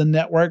the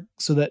network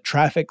so that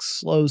traffic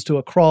slows to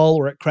a crawl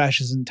or it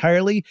crashes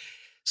entirely.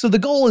 So the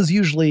goal is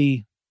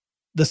usually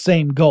the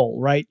same goal,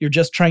 right? You're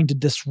just trying to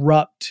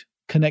disrupt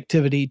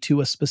connectivity to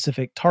a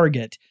specific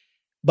target.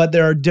 But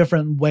there are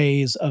different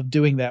ways of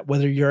doing that,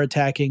 whether you're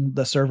attacking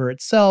the server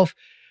itself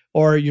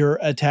or you're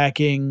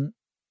attacking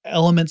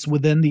elements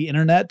within the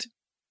internet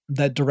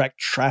that direct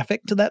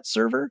traffic to that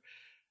server.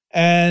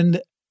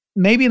 And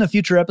maybe in a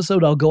future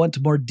episode, I'll go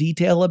into more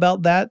detail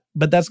about that,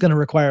 but that's going to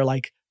require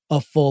like a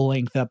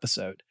full-length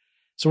episode.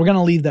 So we're going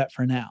to leave that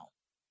for now.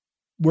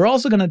 We're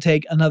also going to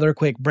take another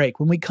quick break.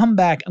 When we come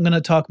back, I'm going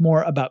to talk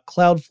more about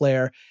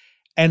Cloudflare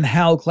and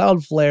how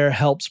Cloudflare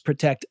helps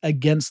protect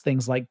against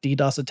things like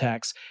DDoS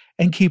attacks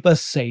and keep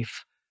us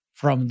safe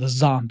from the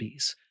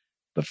zombies.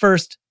 But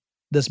first,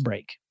 this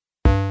break.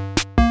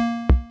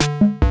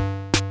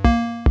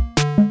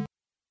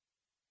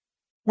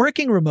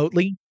 Working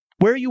remotely,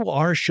 where you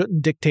are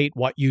shouldn't dictate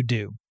what you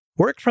do.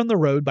 Work from the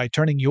road by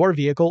turning your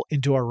vehicle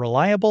into a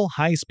reliable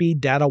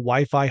high-speed data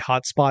Wi-Fi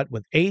hotspot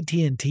with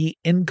AT&T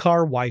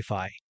in-car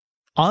Wi-Fi.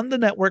 On the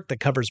network that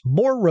covers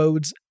more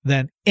roads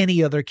than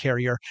any other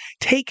carrier,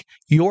 take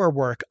your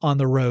work on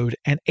the road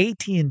and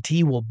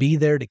AT&T will be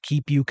there to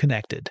keep you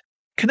connected.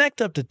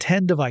 Connect up to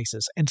 10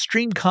 devices and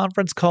stream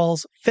conference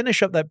calls,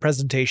 finish up that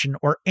presentation,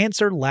 or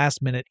answer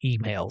last-minute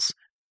emails.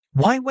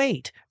 Why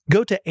wait?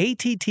 Go to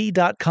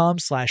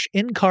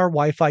att.com/in-car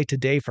Wi-Fi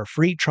today for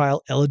free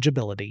trial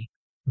eligibility.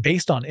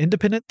 Based on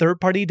independent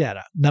third-party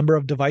data, number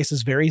of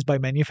devices varies by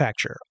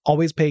manufacturer.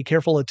 Always pay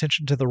careful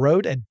attention to the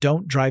road and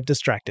don't drive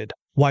distracted.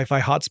 Wi-Fi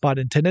hotspot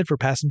intended for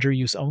passenger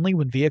use only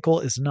when vehicle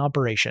is in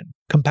operation.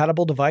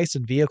 Compatible device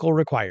and vehicle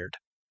required.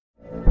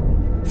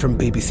 From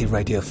BBC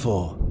Radio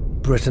 4,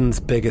 Britain's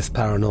biggest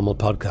paranormal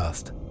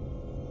podcast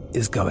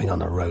is going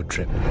on a road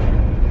trip.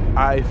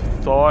 I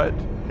thought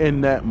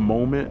in that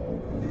moment,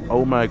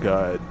 oh my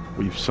God,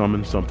 we've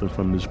summoned something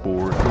from this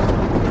board.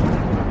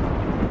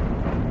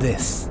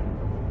 This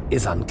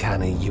is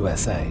Uncanny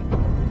USA.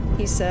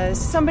 He says,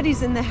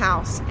 somebody's in the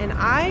house, and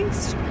I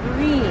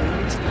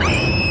screamed.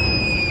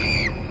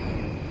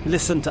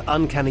 Listen to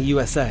Uncanny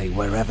USA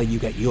wherever you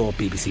get your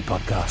BBC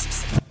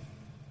podcasts,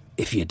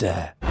 if you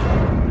dare.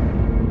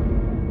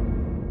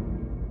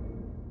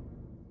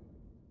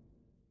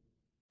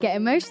 Get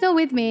emotional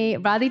with me,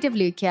 Radhi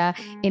Devlukia,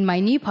 in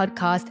my new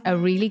podcast, A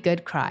Really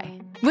Good Cry.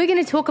 We're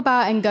going to talk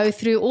about and go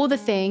through all the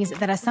things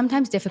that are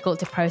sometimes difficult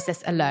to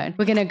process alone.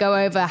 We're going to go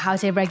over how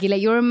to regulate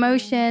your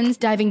emotions,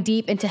 diving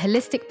deep into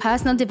holistic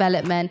personal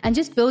development, and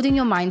just building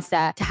your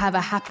mindset to have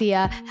a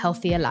happier,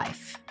 healthier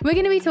life. We're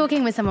going to be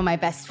talking with some of my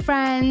best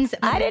friends.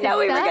 I didn't know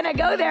we were going to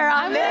go there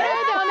on this.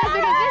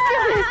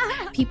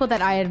 People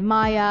that I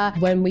admire.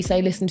 When we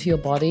say listen to your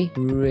body,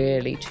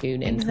 really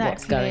tune into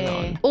what's going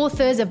on.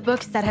 Authors of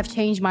books that have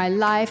changed my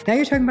life. Now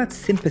you're talking about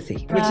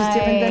sympathy, which is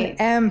different than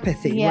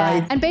empathy,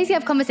 right? And basically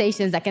have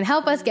conversations that can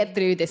help us get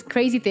through this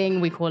crazy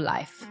thing we call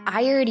life.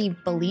 I already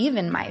believe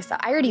in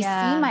myself. I already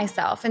see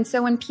myself. And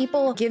so when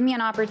people give me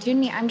an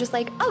opportunity, I'm just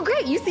like, oh,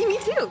 great, you see me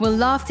too. We'll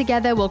laugh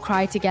together, we'll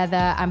cry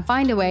together, and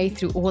find a way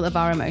through all of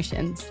our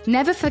emotions.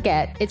 Never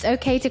forget, it's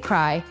okay to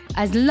cry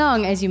as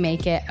long as you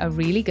make it a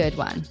really good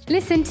one.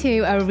 Listen to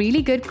A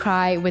Really Good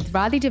Cry with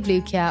Radhi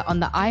Devlukia on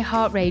the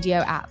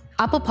iHeartRadio app,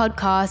 Apple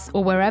Podcasts,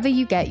 or wherever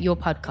you get your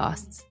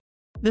podcasts.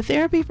 The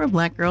Therapy for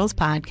Black Girls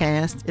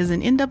podcast is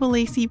an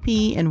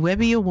NAACP and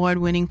Webby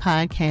Award-winning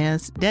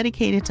podcast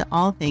dedicated to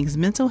all things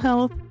mental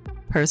health,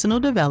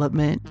 personal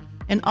development,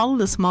 and all of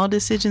the small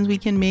decisions we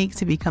can make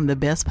to become the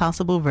best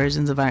possible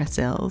versions of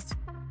ourselves.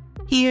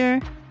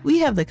 Here, we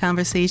have the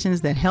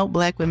conversations that help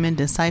Black women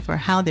decipher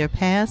how their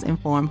past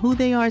inform who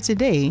they are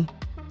today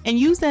and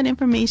use that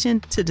information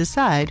to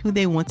decide who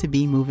they want to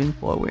be moving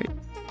forward.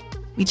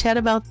 We chat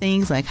about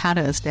things like how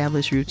to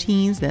establish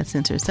routines that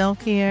center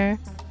self-care,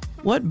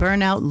 what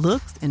burnout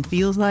looks and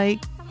feels like,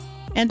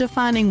 and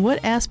defining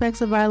what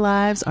aspects of our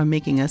lives are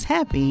making us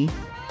happy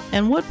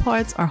and what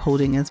parts are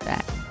holding us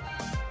back.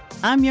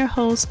 I'm your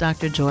host,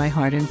 Dr. Joy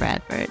Harden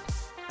Bradford,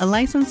 a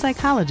licensed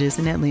psychologist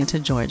in Atlanta,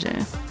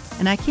 Georgia,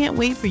 and I can't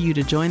wait for you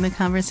to join the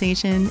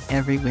conversation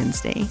every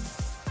Wednesday.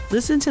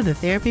 Listen to the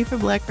Therapy for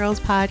Black Girls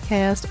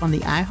podcast on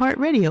the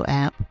iHeartRadio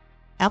app,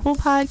 Apple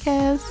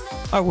Podcasts,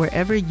 or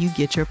wherever you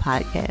get your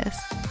podcasts.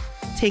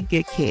 Take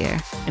good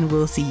care, and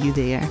we'll see you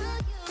there.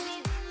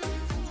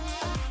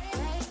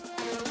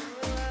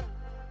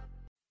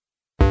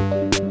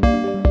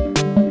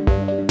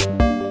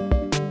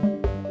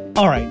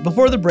 All right,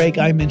 before the break,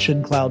 I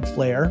mentioned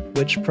Cloudflare,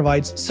 which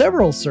provides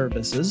several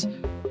services,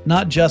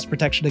 not just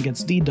protection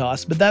against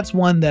DDoS, but that's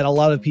one that a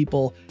lot of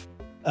people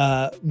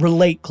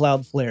relate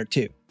Cloudflare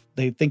to.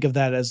 They think of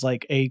that as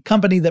like a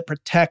company that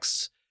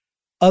protects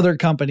other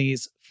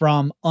companies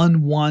from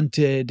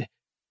unwanted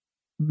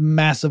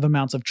massive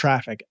amounts of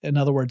traffic. In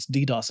other words,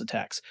 DDoS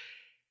attacks.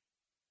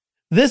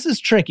 This is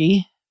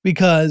tricky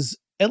because,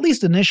 at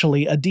least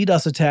initially, a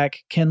DDoS attack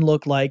can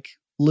look like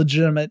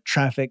legitimate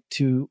traffic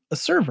to a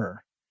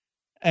server.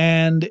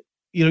 And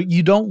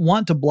you don't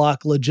want to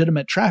block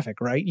legitimate traffic,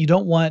 right? You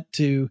don't want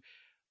to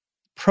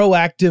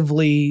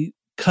proactively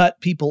cut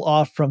people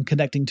off from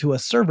connecting to a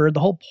server. The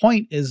whole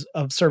point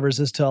of servers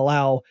is to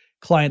allow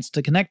clients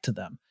to connect to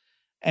them.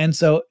 And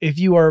so if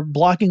you are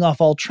blocking off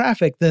all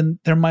traffic, then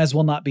there might as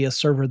well not be a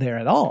server there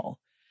at all.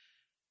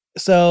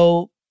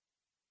 So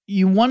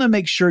you want to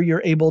make sure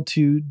you're able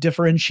to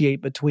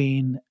differentiate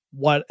between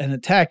what an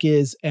attack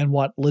is and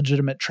what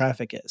legitimate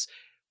traffic is.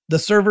 The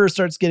server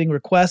starts getting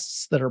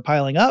requests that are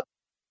piling up,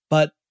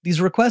 but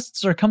these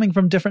requests are coming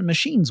from different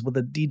machines with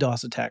a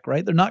DDoS attack,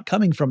 right? They're not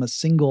coming from a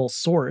single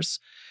source.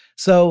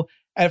 So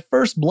at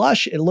first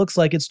blush, it looks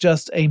like it's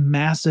just a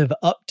massive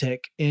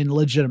uptick in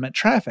legitimate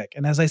traffic.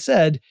 And as I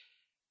said,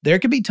 there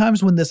could be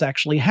times when this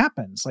actually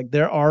happens. Like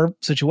there are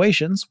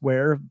situations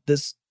where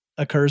this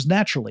occurs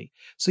naturally.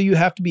 So you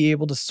have to be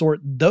able to sort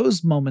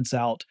those moments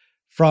out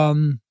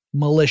from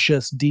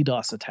malicious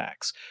DDoS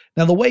attacks.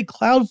 Now, the way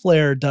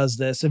Cloudflare does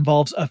this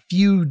involves a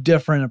few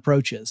different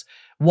approaches.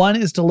 One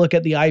is to look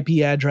at the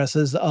IP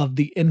addresses of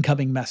the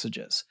incoming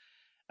messages.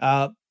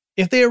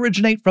 If they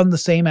originate from the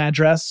same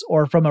address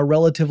or from a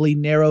relatively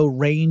narrow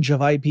range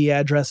of IP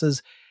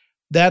addresses,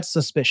 that's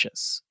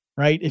suspicious,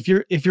 right? If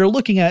you're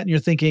looking at it and you're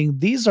thinking,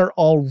 these are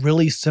all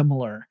really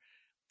similar,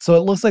 so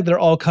it looks like they're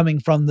all coming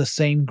from the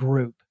same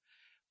group,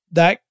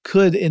 that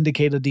could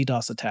indicate a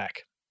DDoS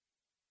attack.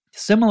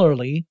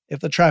 Similarly,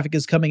 if the traffic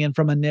is coming in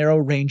from a narrow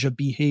range of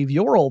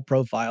behavioral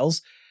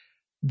profiles,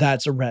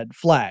 that's a red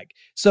flag.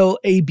 So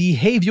a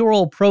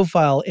behavioral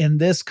profile in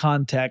this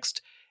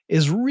context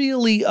is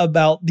really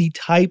about the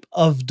type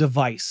of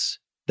device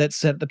that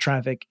sent the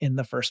traffic in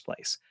the first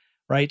place,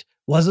 right?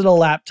 Was it a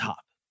laptop?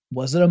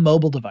 Was it a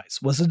mobile device?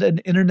 Was it an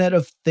Internet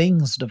of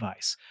Things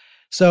device?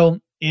 So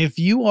if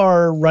you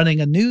are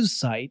running a news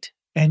site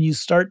and you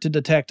start to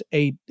detect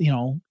a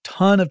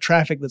ton of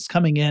traffic that's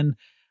coming in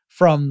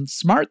from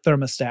smart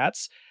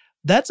thermostats,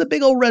 that's a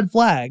big old red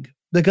flag,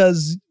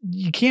 because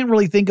you can't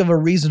really think of a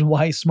reason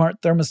why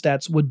smart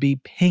thermostats would be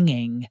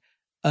pinging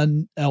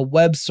a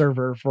web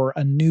server for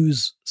a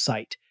news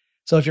site.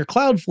 So if you're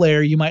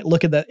Cloudflare, you might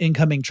look at that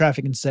incoming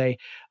traffic and say,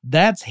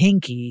 that's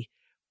hinky.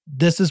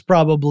 This is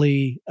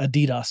probably a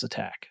DDoS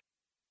attack.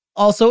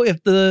 Also,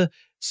 if the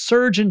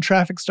surge in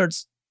traffic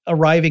starts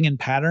arriving in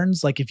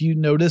patterns, like if you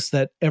notice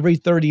that every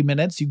 30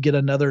 minutes you get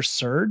another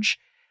surge,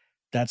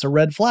 that's a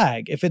red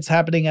flag. If it's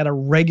happening at a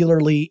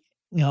regularly,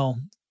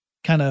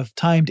 kind of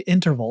timed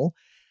interval,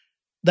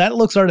 that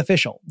looks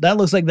artificial. That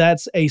looks like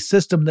that's a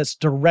system that's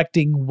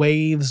directing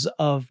waves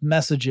of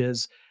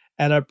messages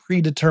at a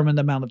predetermined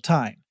amount of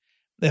time.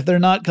 If they're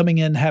not coming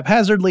in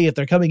haphazardly, if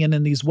they're coming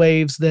in these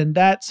waves, then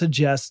that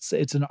suggests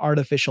it's an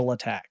artificial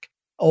attack.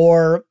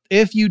 Or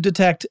if you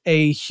detect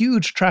a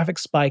huge traffic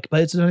spike,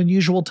 but it's an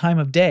unusual time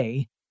of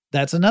day,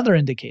 that's another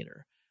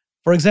indicator.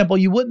 For example,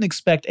 you wouldn't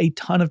expect a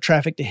ton of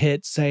traffic to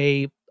hit,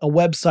 say, a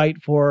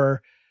website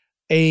for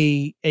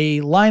a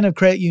line of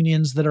credit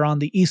unions that are on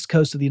the East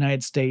Coast of the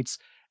United States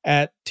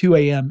at 2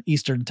 a.m.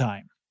 Eastern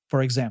time,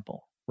 for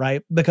example,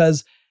 right?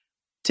 Because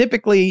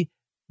typically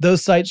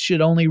those sites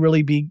should only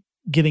really be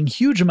getting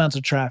huge amounts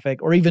of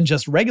traffic or even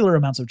just regular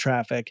amounts of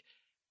traffic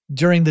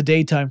during the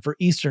daytime for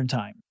Eastern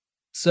time.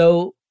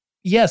 So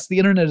yes, the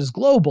internet is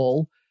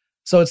global,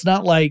 so it's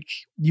not like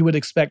you would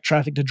expect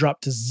traffic to drop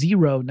to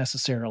zero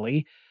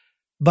necessarily,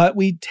 but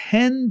we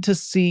tend to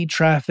see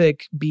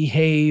traffic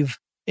behave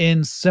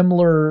in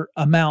similar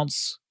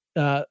amounts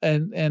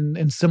and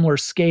in similar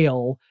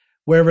scale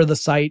wherever the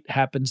site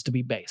happens to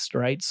be based,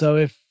 right? So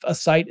if a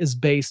site is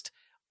based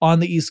on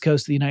the East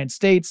Coast of the United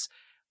States,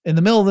 in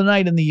the middle of the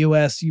night in the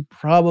US, you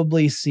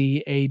probably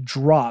see a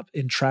drop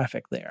in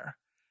traffic there.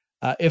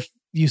 If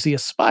you see a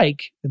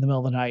spike in the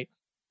middle of the night,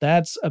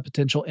 that's a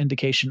potential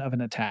indication of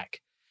an attack.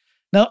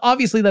 Now,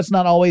 obviously, that's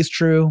not always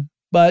true,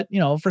 but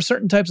for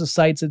certain types of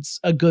sites, it's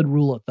a good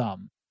rule of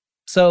thumb.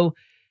 So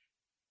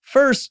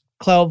first,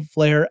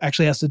 Cloudflare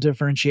actually has to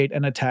differentiate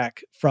an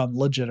attack from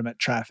legitimate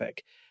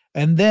traffic.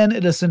 And then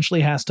it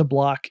essentially has to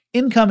block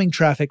incoming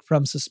traffic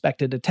from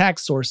suspected attack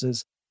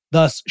sources,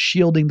 thus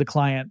shielding the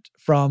client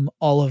from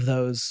all of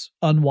those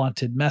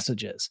unwanted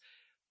messages.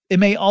 It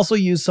may also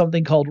use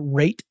something called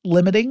rate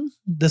limiting.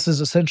 This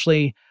is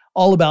essentially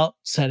all about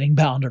setting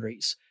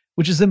boundaries,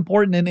 which is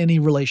important in any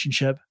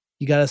relationship.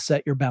 You got to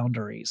set your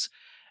boundaries.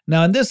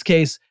 Now, in this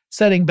case,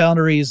 setting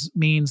boundaries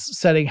means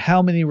setting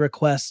how many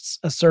requests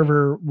a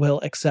server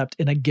will accept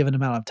in a given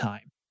amount of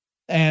time.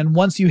 And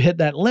once you hit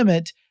that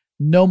limit,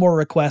 no more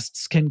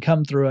requests can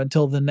come through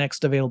until the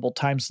next available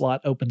time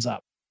slot opens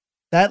up.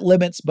 That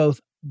limits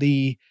both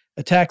the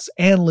attacks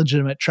and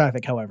legitimate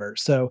traffic, however.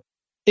 So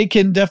it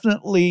can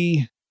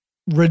definitely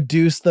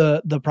reduce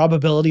the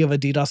probability of a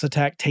DDoS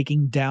attack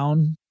taking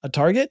down a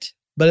target,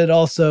 but it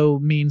also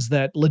means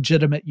that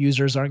legitimate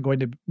users aren't going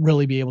to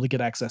really be able to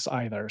get access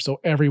either. So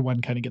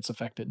everyone kind of gets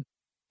affected.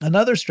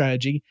 Another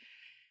strategy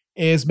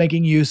is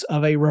making use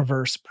of a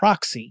reverse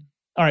proxy.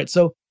 All right,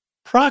 so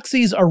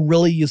proxies are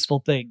really useful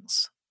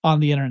things on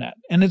the internet,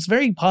 and it's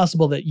very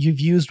possible that you've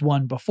used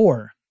one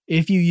before.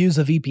 If you use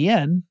a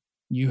VPN,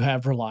 you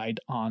have relied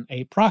on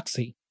a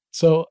proxy.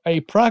 So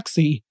a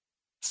proxy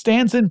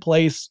stands in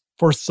place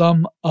for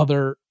some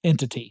other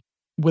entity.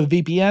 With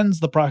VPNs,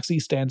 the proxy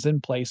stands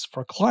in place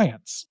for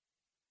clients.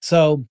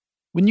 So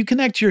when you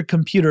connect your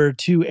computer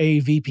to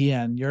a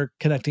VPN, you're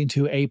connecting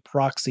to a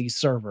proxy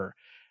server,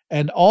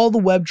 and all the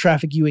web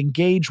traffic you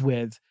engage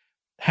with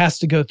has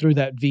to go through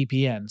that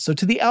VPN. So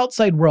to the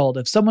outside world,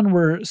 if someone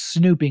were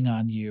snooping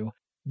on you,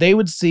 they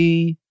would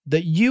see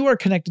that you are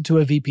connected to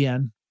a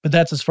VPN, but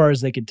that's as far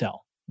as they can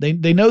tell.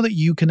 They know that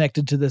you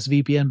connected to this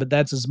VPN, but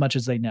that's as much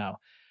as they know.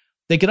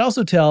 They could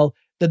also tell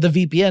that the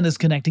VPN is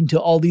connecting to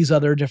all these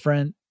other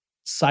different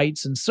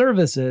sites and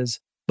services,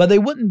 but they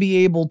wouldn't be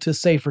able to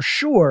say for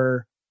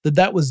sure that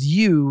that was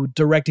you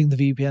directing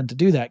the VPN to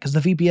do that, because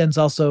the VPN's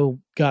also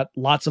got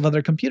lots of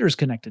other computers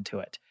connected to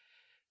it.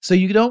 So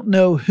you don't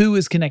know who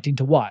is connecting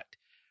to what.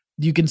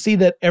 You can see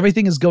that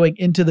everything is going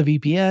into the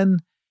VPN,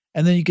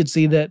 and then you can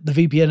see that the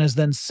VPN is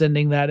then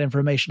sending that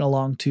information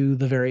along to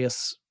the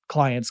various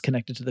clients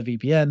connected to the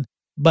VPN,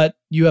 but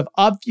you have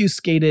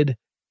obfuscated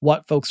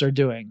what folks are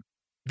doing.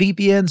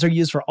 VPNs are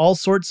used for all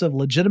sorts of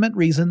legitimate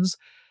reasons.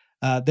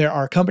 There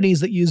are companies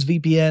that use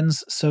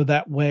VPNs so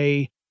that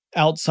way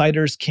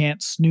outsiders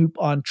can't snoop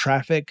on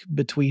traffic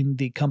between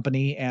the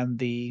company and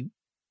the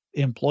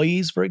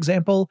employees, for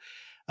example.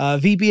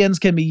 VPNs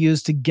can be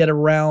used to get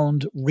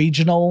around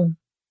regional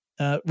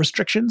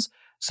restrictions.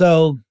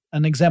 So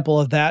an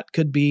example of that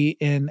could be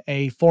in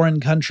a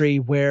foreign country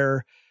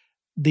where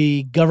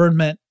the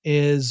government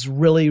is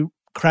really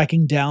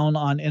cracking down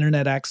on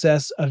internet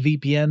access. A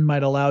VPN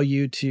might allow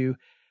you to,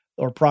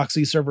 or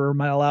proxy server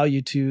might allow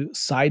you to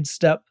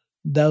sidestep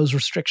those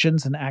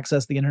restrictions and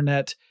access the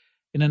internet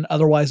in an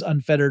otherwise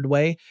unfettered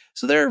way.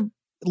 So there are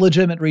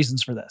legitimate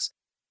reasons for this.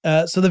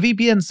 So the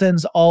VPN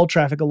sends all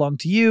traffic along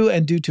to you,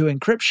 and due to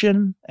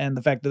encryption and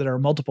the fact that there are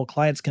multiple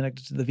clients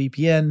connected to the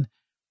VPN,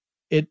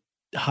 it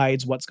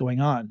hides what's going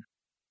on.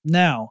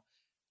 Now,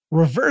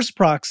 reverse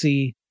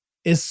proxy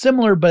is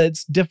similar, but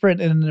it's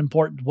different in an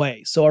important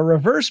way. So a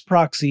reverse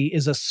proxy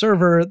is a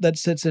server that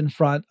sits in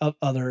front of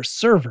other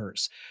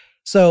servers.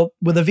 So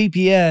with a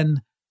VPN,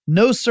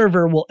 no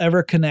server will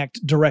ever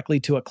connect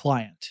directly to a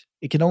client.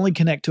 It can only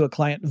connect to a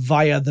client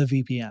via the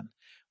VPN.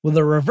 With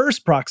a reverse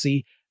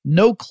proxy,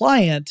 no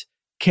client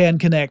can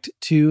connect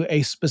to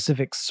a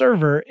specific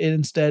server. It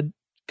instead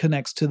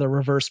connects to the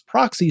reverse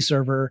proxy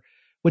server,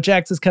 which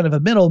acts as kind of a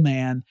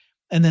middleman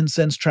and then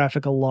sends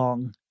traffic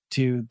along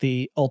to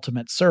the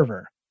ultimate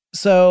server.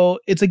 So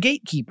it's a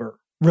gatekeeper,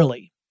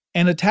 really.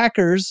 And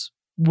attackers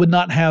would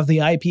not have the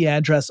IP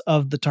address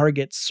of the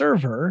target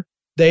server.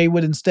 They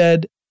would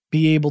instead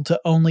be able to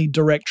only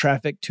direct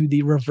traffic to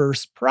the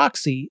reverse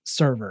proxy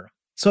server.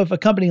 So if a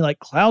company like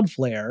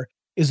Cloudflare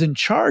is in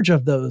charge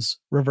of those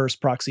reverse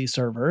proxy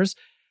servers,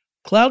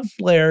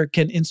 Cloudflare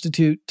can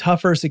institute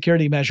tougher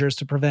security measures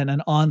to prevent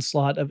an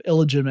onslaught of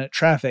illegitimate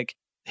traffic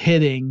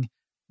hitting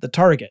the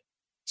target.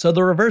 So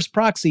the reverse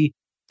proxy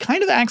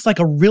kind of acts like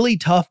a really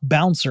tough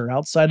bouncer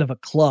outside of a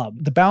club.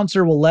 The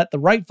bouncer will let the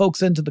right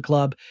folks into the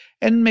club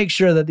and make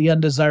sure that the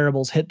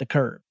undesirables hit the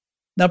curb.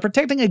 Now,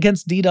 protecting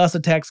against DDoS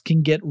attacks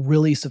can get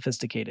really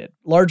sophisticated,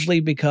 largely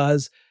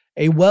because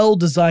a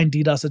well-designed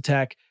DDoS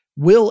attack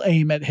will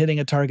aim at hitting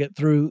a target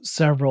through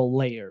several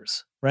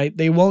layers, right?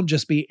 They won't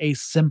just be a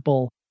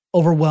simple,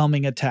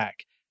 overwhelming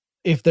attack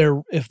if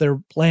they're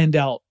planned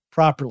out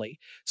properly.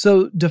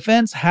 So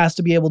defense has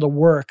to be able to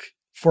work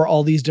for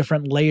all these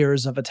different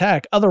layers of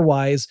attack.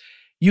 Otherwise,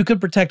 you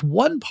could protect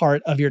one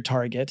part of your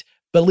target,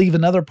 but leave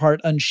another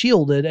part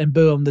unshielded, and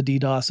boom, the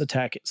DDoS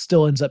attack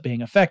still ends up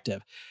being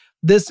effective.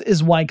 This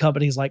is why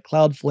companies like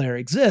Cloudflare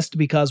exist,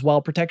 because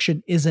while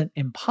protection isn't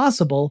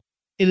impossible,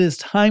 it is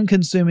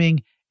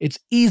time-consuming, it's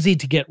easy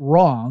to get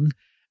wrong,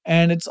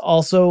 and it's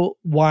also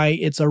why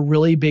it's a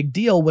really big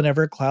deal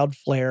whenever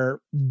Cloudflare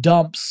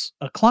dumps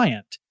a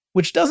client,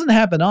 which doesn't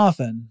happen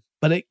often,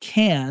 but it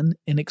can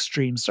in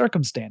extreme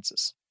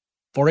circumstances.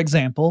 For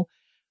example,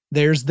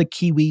 there's the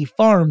Kiwi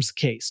Farms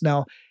case.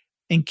 Now,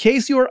 in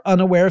case you are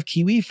unaware of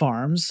Kiwi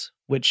Farms,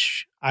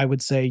 which I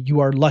would say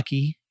you are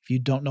lucky if you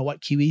don't know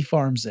what Kiwi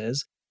Farms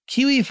is,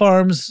 Kiwi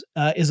Farms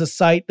is a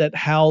site that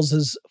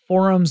houses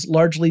forums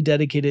largely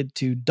dedicated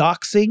to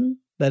doxing,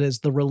 that is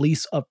the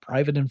release of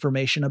private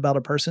information about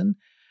a person,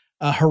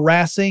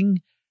 harassing,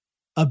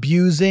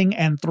 abusing,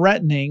 and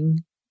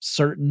threatening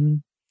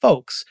certain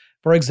folks.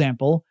 For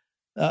example,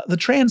 the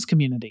trans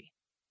community.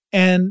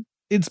 And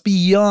it's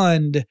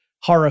beyond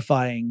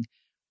horrifying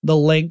the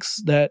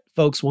lengths that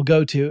folks will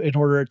go to in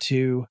order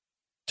to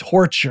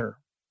torture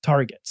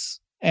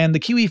targets. And the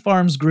Kiwi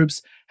Farms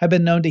groups have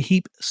been known to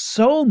heap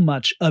so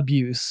much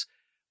abuse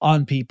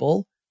on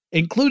people,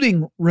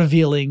 including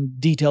revealing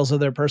details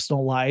of their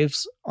personal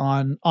lives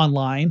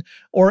online,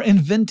 or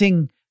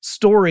inventing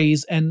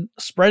stories and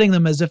spreading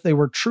them as if they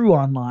were true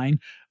online,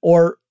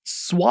 or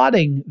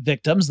swatting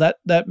victims.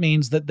 That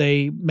means that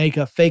they make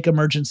a fake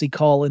emergency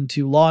call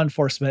into law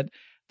enforcement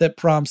that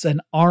prompts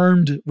an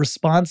armed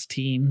response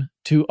team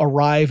to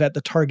arrive at the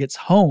target's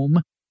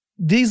home.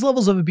 These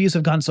levels of abuse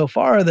have gone so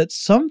far that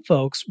some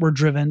folks were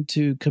driven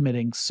to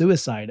committing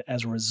suicide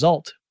as a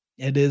result.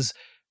 It is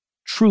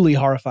truly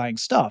horrifying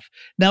stuff.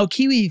 Now,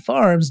 Kiwi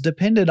Farms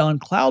depended on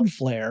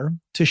Cloudflare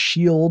to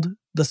shield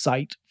the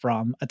site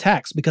from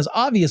attacks, because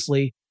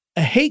obviously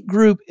a hate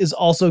group is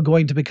also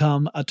going to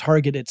become a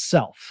target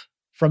itself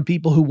from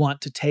people who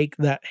want to take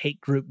that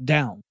hate group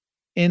down.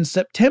 In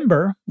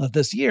September of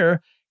this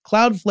year,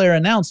 Cloudflare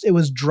announced it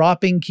was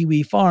dropping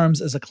Kiwi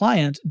Farms as a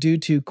client due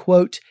to,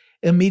 quote,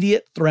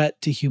 immediate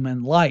threat to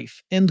human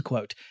life, end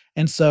quote.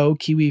 And so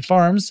Kiwi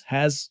Farms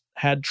has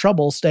had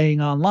trouble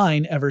staying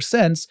online ever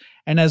since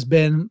and has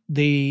been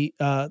the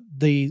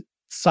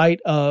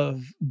site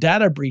of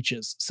data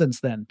breaches since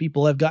then.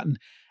 People have gotten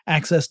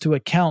access to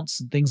accounts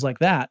and things like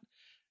that.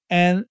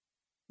 And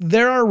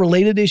there are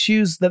related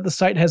issues that the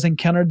site has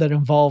encountered that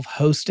involve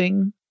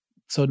hosting.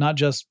 So not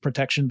just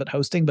protection, but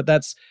hosting. But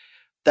that's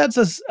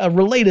a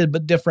related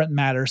but different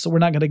matter. So we're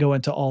not going to go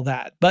into all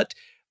that. But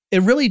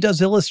it really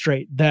does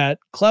illustrate that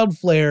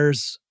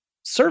Cloudflare's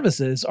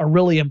services are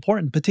really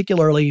important,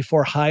 particularly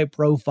for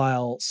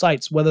high-profile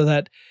sites, whether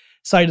that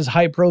site is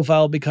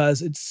high-profile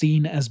because it's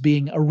seen as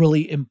being a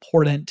really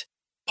important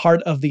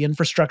part of the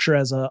infrastructure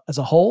as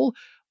a whole,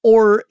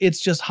 or it's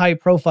just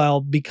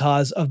high-profile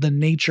because of the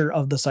nature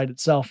of the site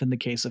itself in the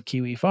case of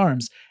Kiwi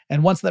Farms.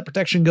 And once that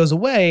protection goes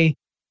away,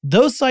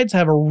 those sites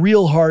have a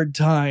real hard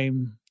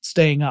time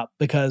staying up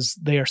because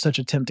they are such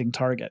a tempting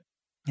target.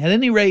 At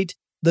any rate,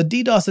 the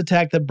DDoS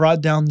attack that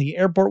brought down the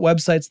airport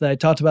websites that I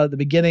talked about at the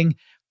beginning,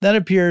 that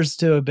appears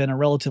to have been a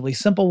relatively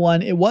simple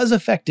one. It was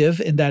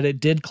effective in that it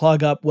did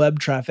clog up web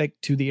traffic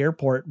to the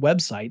airport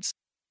websites,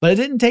 but it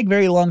didn't take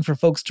very long for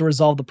folks to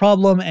resolve the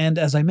problem, and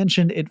as I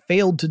mentioned, it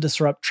failed to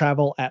disrupt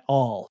travel at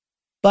all.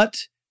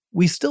 But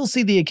we still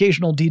see the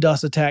occasional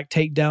DDoS attack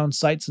take down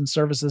sites and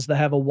services that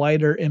have a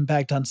wider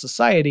impact on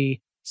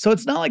society, so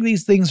it's not like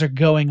these things are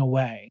going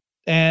away.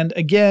 And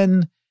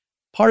again,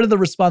 part of the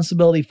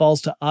responsibility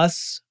falls to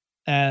us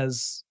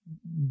as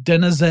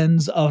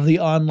denizens of the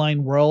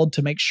online world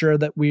to make sure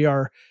that we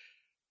are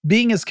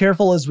being as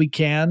careful as we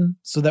can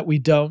so that we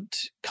don't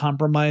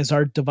compromise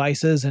our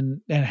devices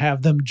and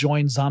have them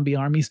join zombie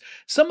armies.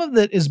 Some of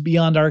it is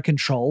beyond our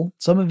control.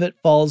 Some of it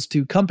falls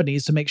to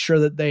companies to make sure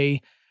that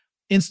they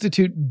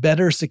institute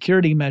better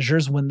security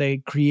measures when they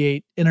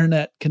create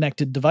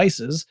internet-connected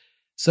devices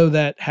so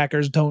that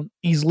hackers don't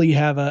easily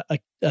have a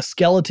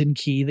skeleton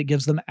key that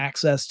gives them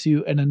access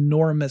to an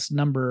enormous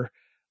number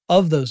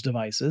of those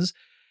devices.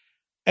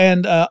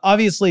 And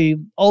obviously,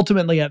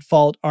 ultimately at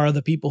fault are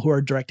the people who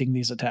are directing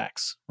these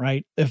attacks,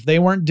 right? If they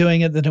weren't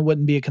doing it, then it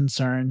wouldn't be a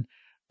concern.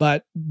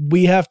 But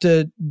we have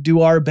to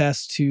do our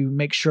best to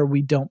make sure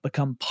we don't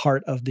become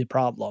part of the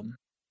problem.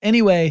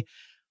 Anyway,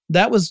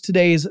 that was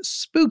today's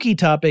spooky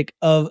topic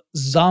of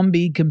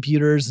zombie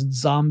computers and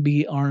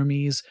zombie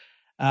armies.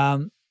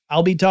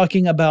 I'll be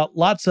talking about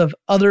lots of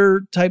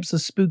other types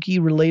of spooky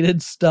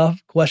related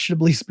stuff,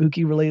 questionably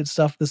spooky related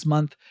stuff this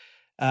month.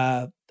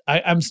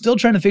 I'm still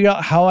trying to figure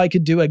out how I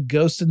could do a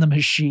Ghost in the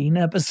Machine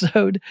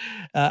episode.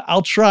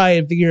 I'll try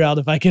and figure out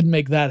if I can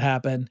make that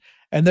happen.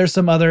 And there's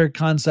some other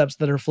concepts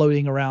that are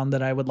floating around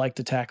that I would like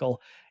to tackle.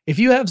 If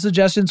you have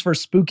suggestions for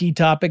spooky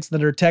topics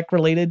that are tech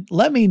related,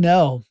 let me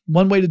know.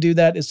 One way to do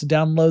that is to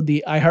download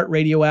the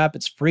iHeartRadio app.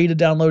 It's free to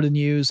download and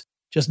use.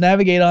 Just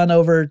navigate on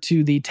over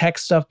to the Tech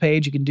Stuff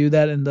page. You can do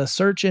that in the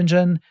search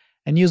engine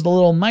and use the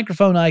little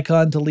microphone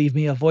icon to leave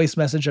me a voice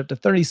message up to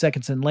 30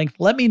 seconds in length.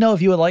 Let me know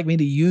if you would like me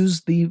to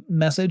use the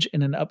message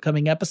in an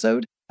upcoming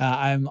episode.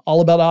 I'm all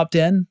about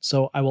opt-in,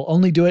 so I will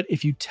only do it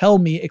if you tell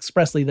me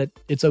expressly that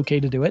it's okay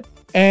to do it.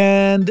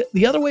 And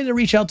the other way to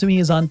reach out to me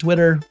is on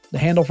Twitter. The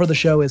handle for the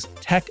show is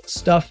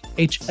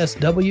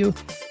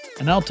TechStuffHSW,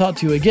 and I'll talk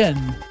to you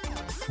again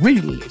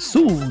really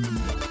soon.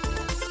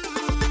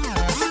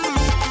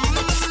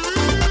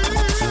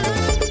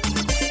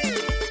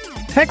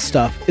 Tech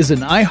Stuff is an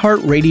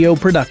iHeartRadio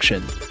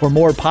production. For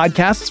more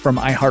podcasts from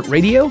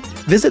iHeartRadio,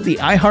 visit the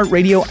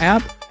iHeartRadio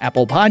app,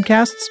 Apple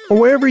Podcasts, or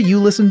wherever you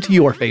listen to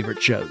your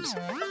favorite shows.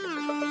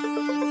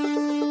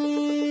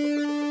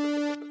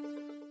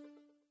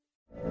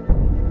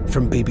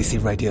 From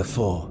BBC Radio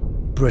 4,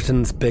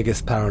 Britain's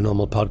biggest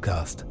paranormal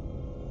podcast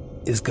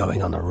is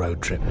going on a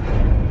road trip.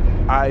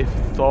 I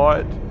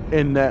thought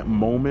in that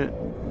moment,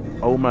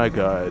 oh my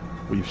God,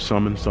 we've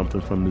summoned something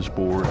from this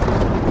board.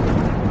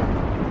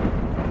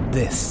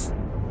 This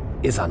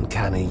is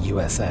Uncanny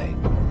USA.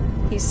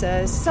 He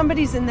says,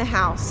 somebody's in the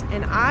house,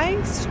 and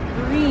I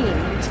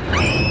screamed.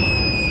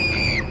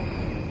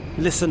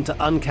 Listen to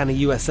Uncanny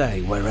USA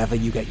wherever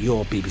you get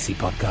your BBC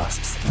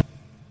podcasts,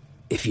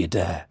 if you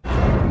dare.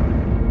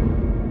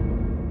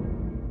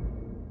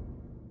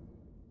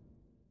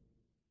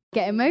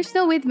 Get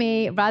emotional with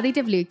me, Radhi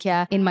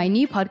Devlukia, in my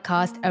new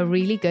podcast, A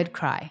Really Good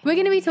Cry. We're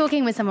going to be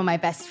talking with some of my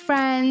best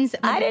friends.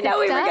 I didn't know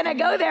we were going to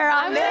go there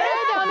on this.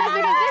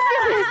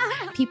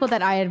 People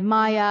that I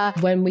admire.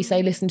 When we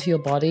say listen to your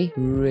body,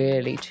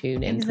 really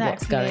tune into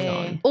what's going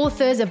on.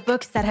 Authors of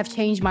books that have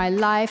changed my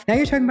life. Now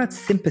you're talking about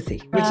sympathy,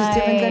 which is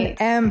different than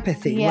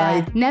empathy,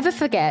 right? Never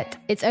forget,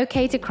 it's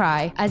okay to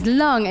cry as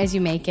long as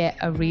you make it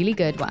a really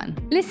good one.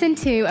 Listen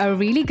to A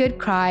Really Good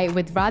Cry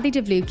with Radhi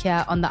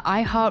Devlukia on the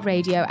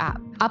iHeartRadio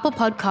app, Apple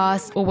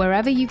Podcasts, or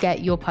wherever you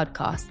get your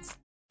podcasts.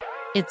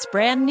 It's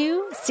brand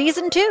new,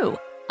 Season 2.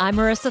 I'm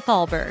Marissa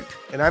Thalberg.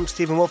 And I'm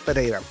Stephen Wolf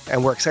Bedeta,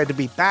 and we're excited to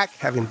be back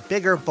having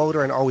bigger,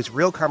 bolder, and always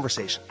real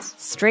conversations.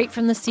 Straight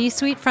from the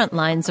C-suite front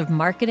lines of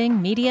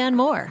marketing, media, and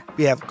more.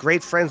 We have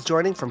great friends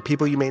joining from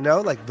people you may know,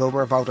 like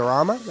Wilmer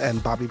Valderrama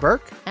and Bobby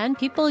Burke. And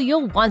people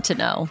you'll want to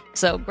know.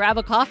 So grab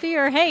a coffee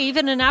or, hey,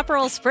 even an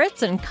Aperol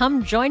Spritz and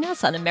come join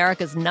us on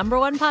America's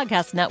 #1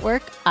 podcast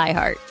network,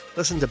 iHeart.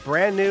 Listen to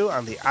Brand New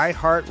on the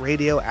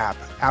iHeartRadio app,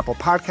 Apple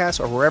Podcasts,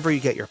 or wherever you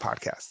get your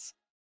podcasts.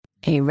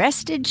 A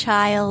rested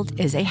child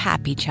is a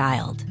happy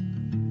child.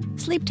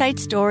 Sleep Tight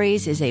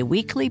Stories is a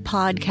weekly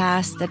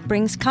podcast that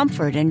brings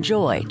comfort and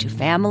joy to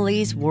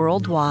families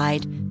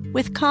worldwide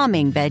with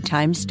calming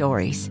bedtime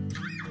stories.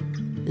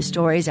 The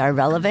stories are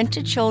relevant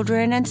to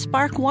children and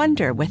spark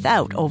wonder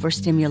without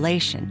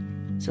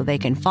overstimulation, so they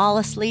can fall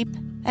asleep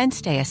and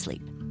stay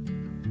asleep.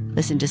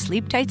 Listen to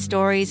Sleep Tight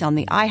Stories on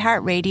the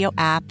iHeartRadio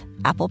app,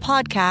 Apple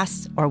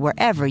Podcasts, or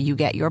wherever you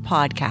get your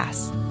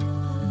podcasts.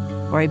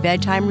 For a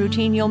bedtime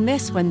routine you'll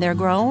miss when they're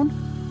grown,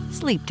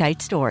 Sleep Tight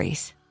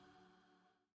Stories.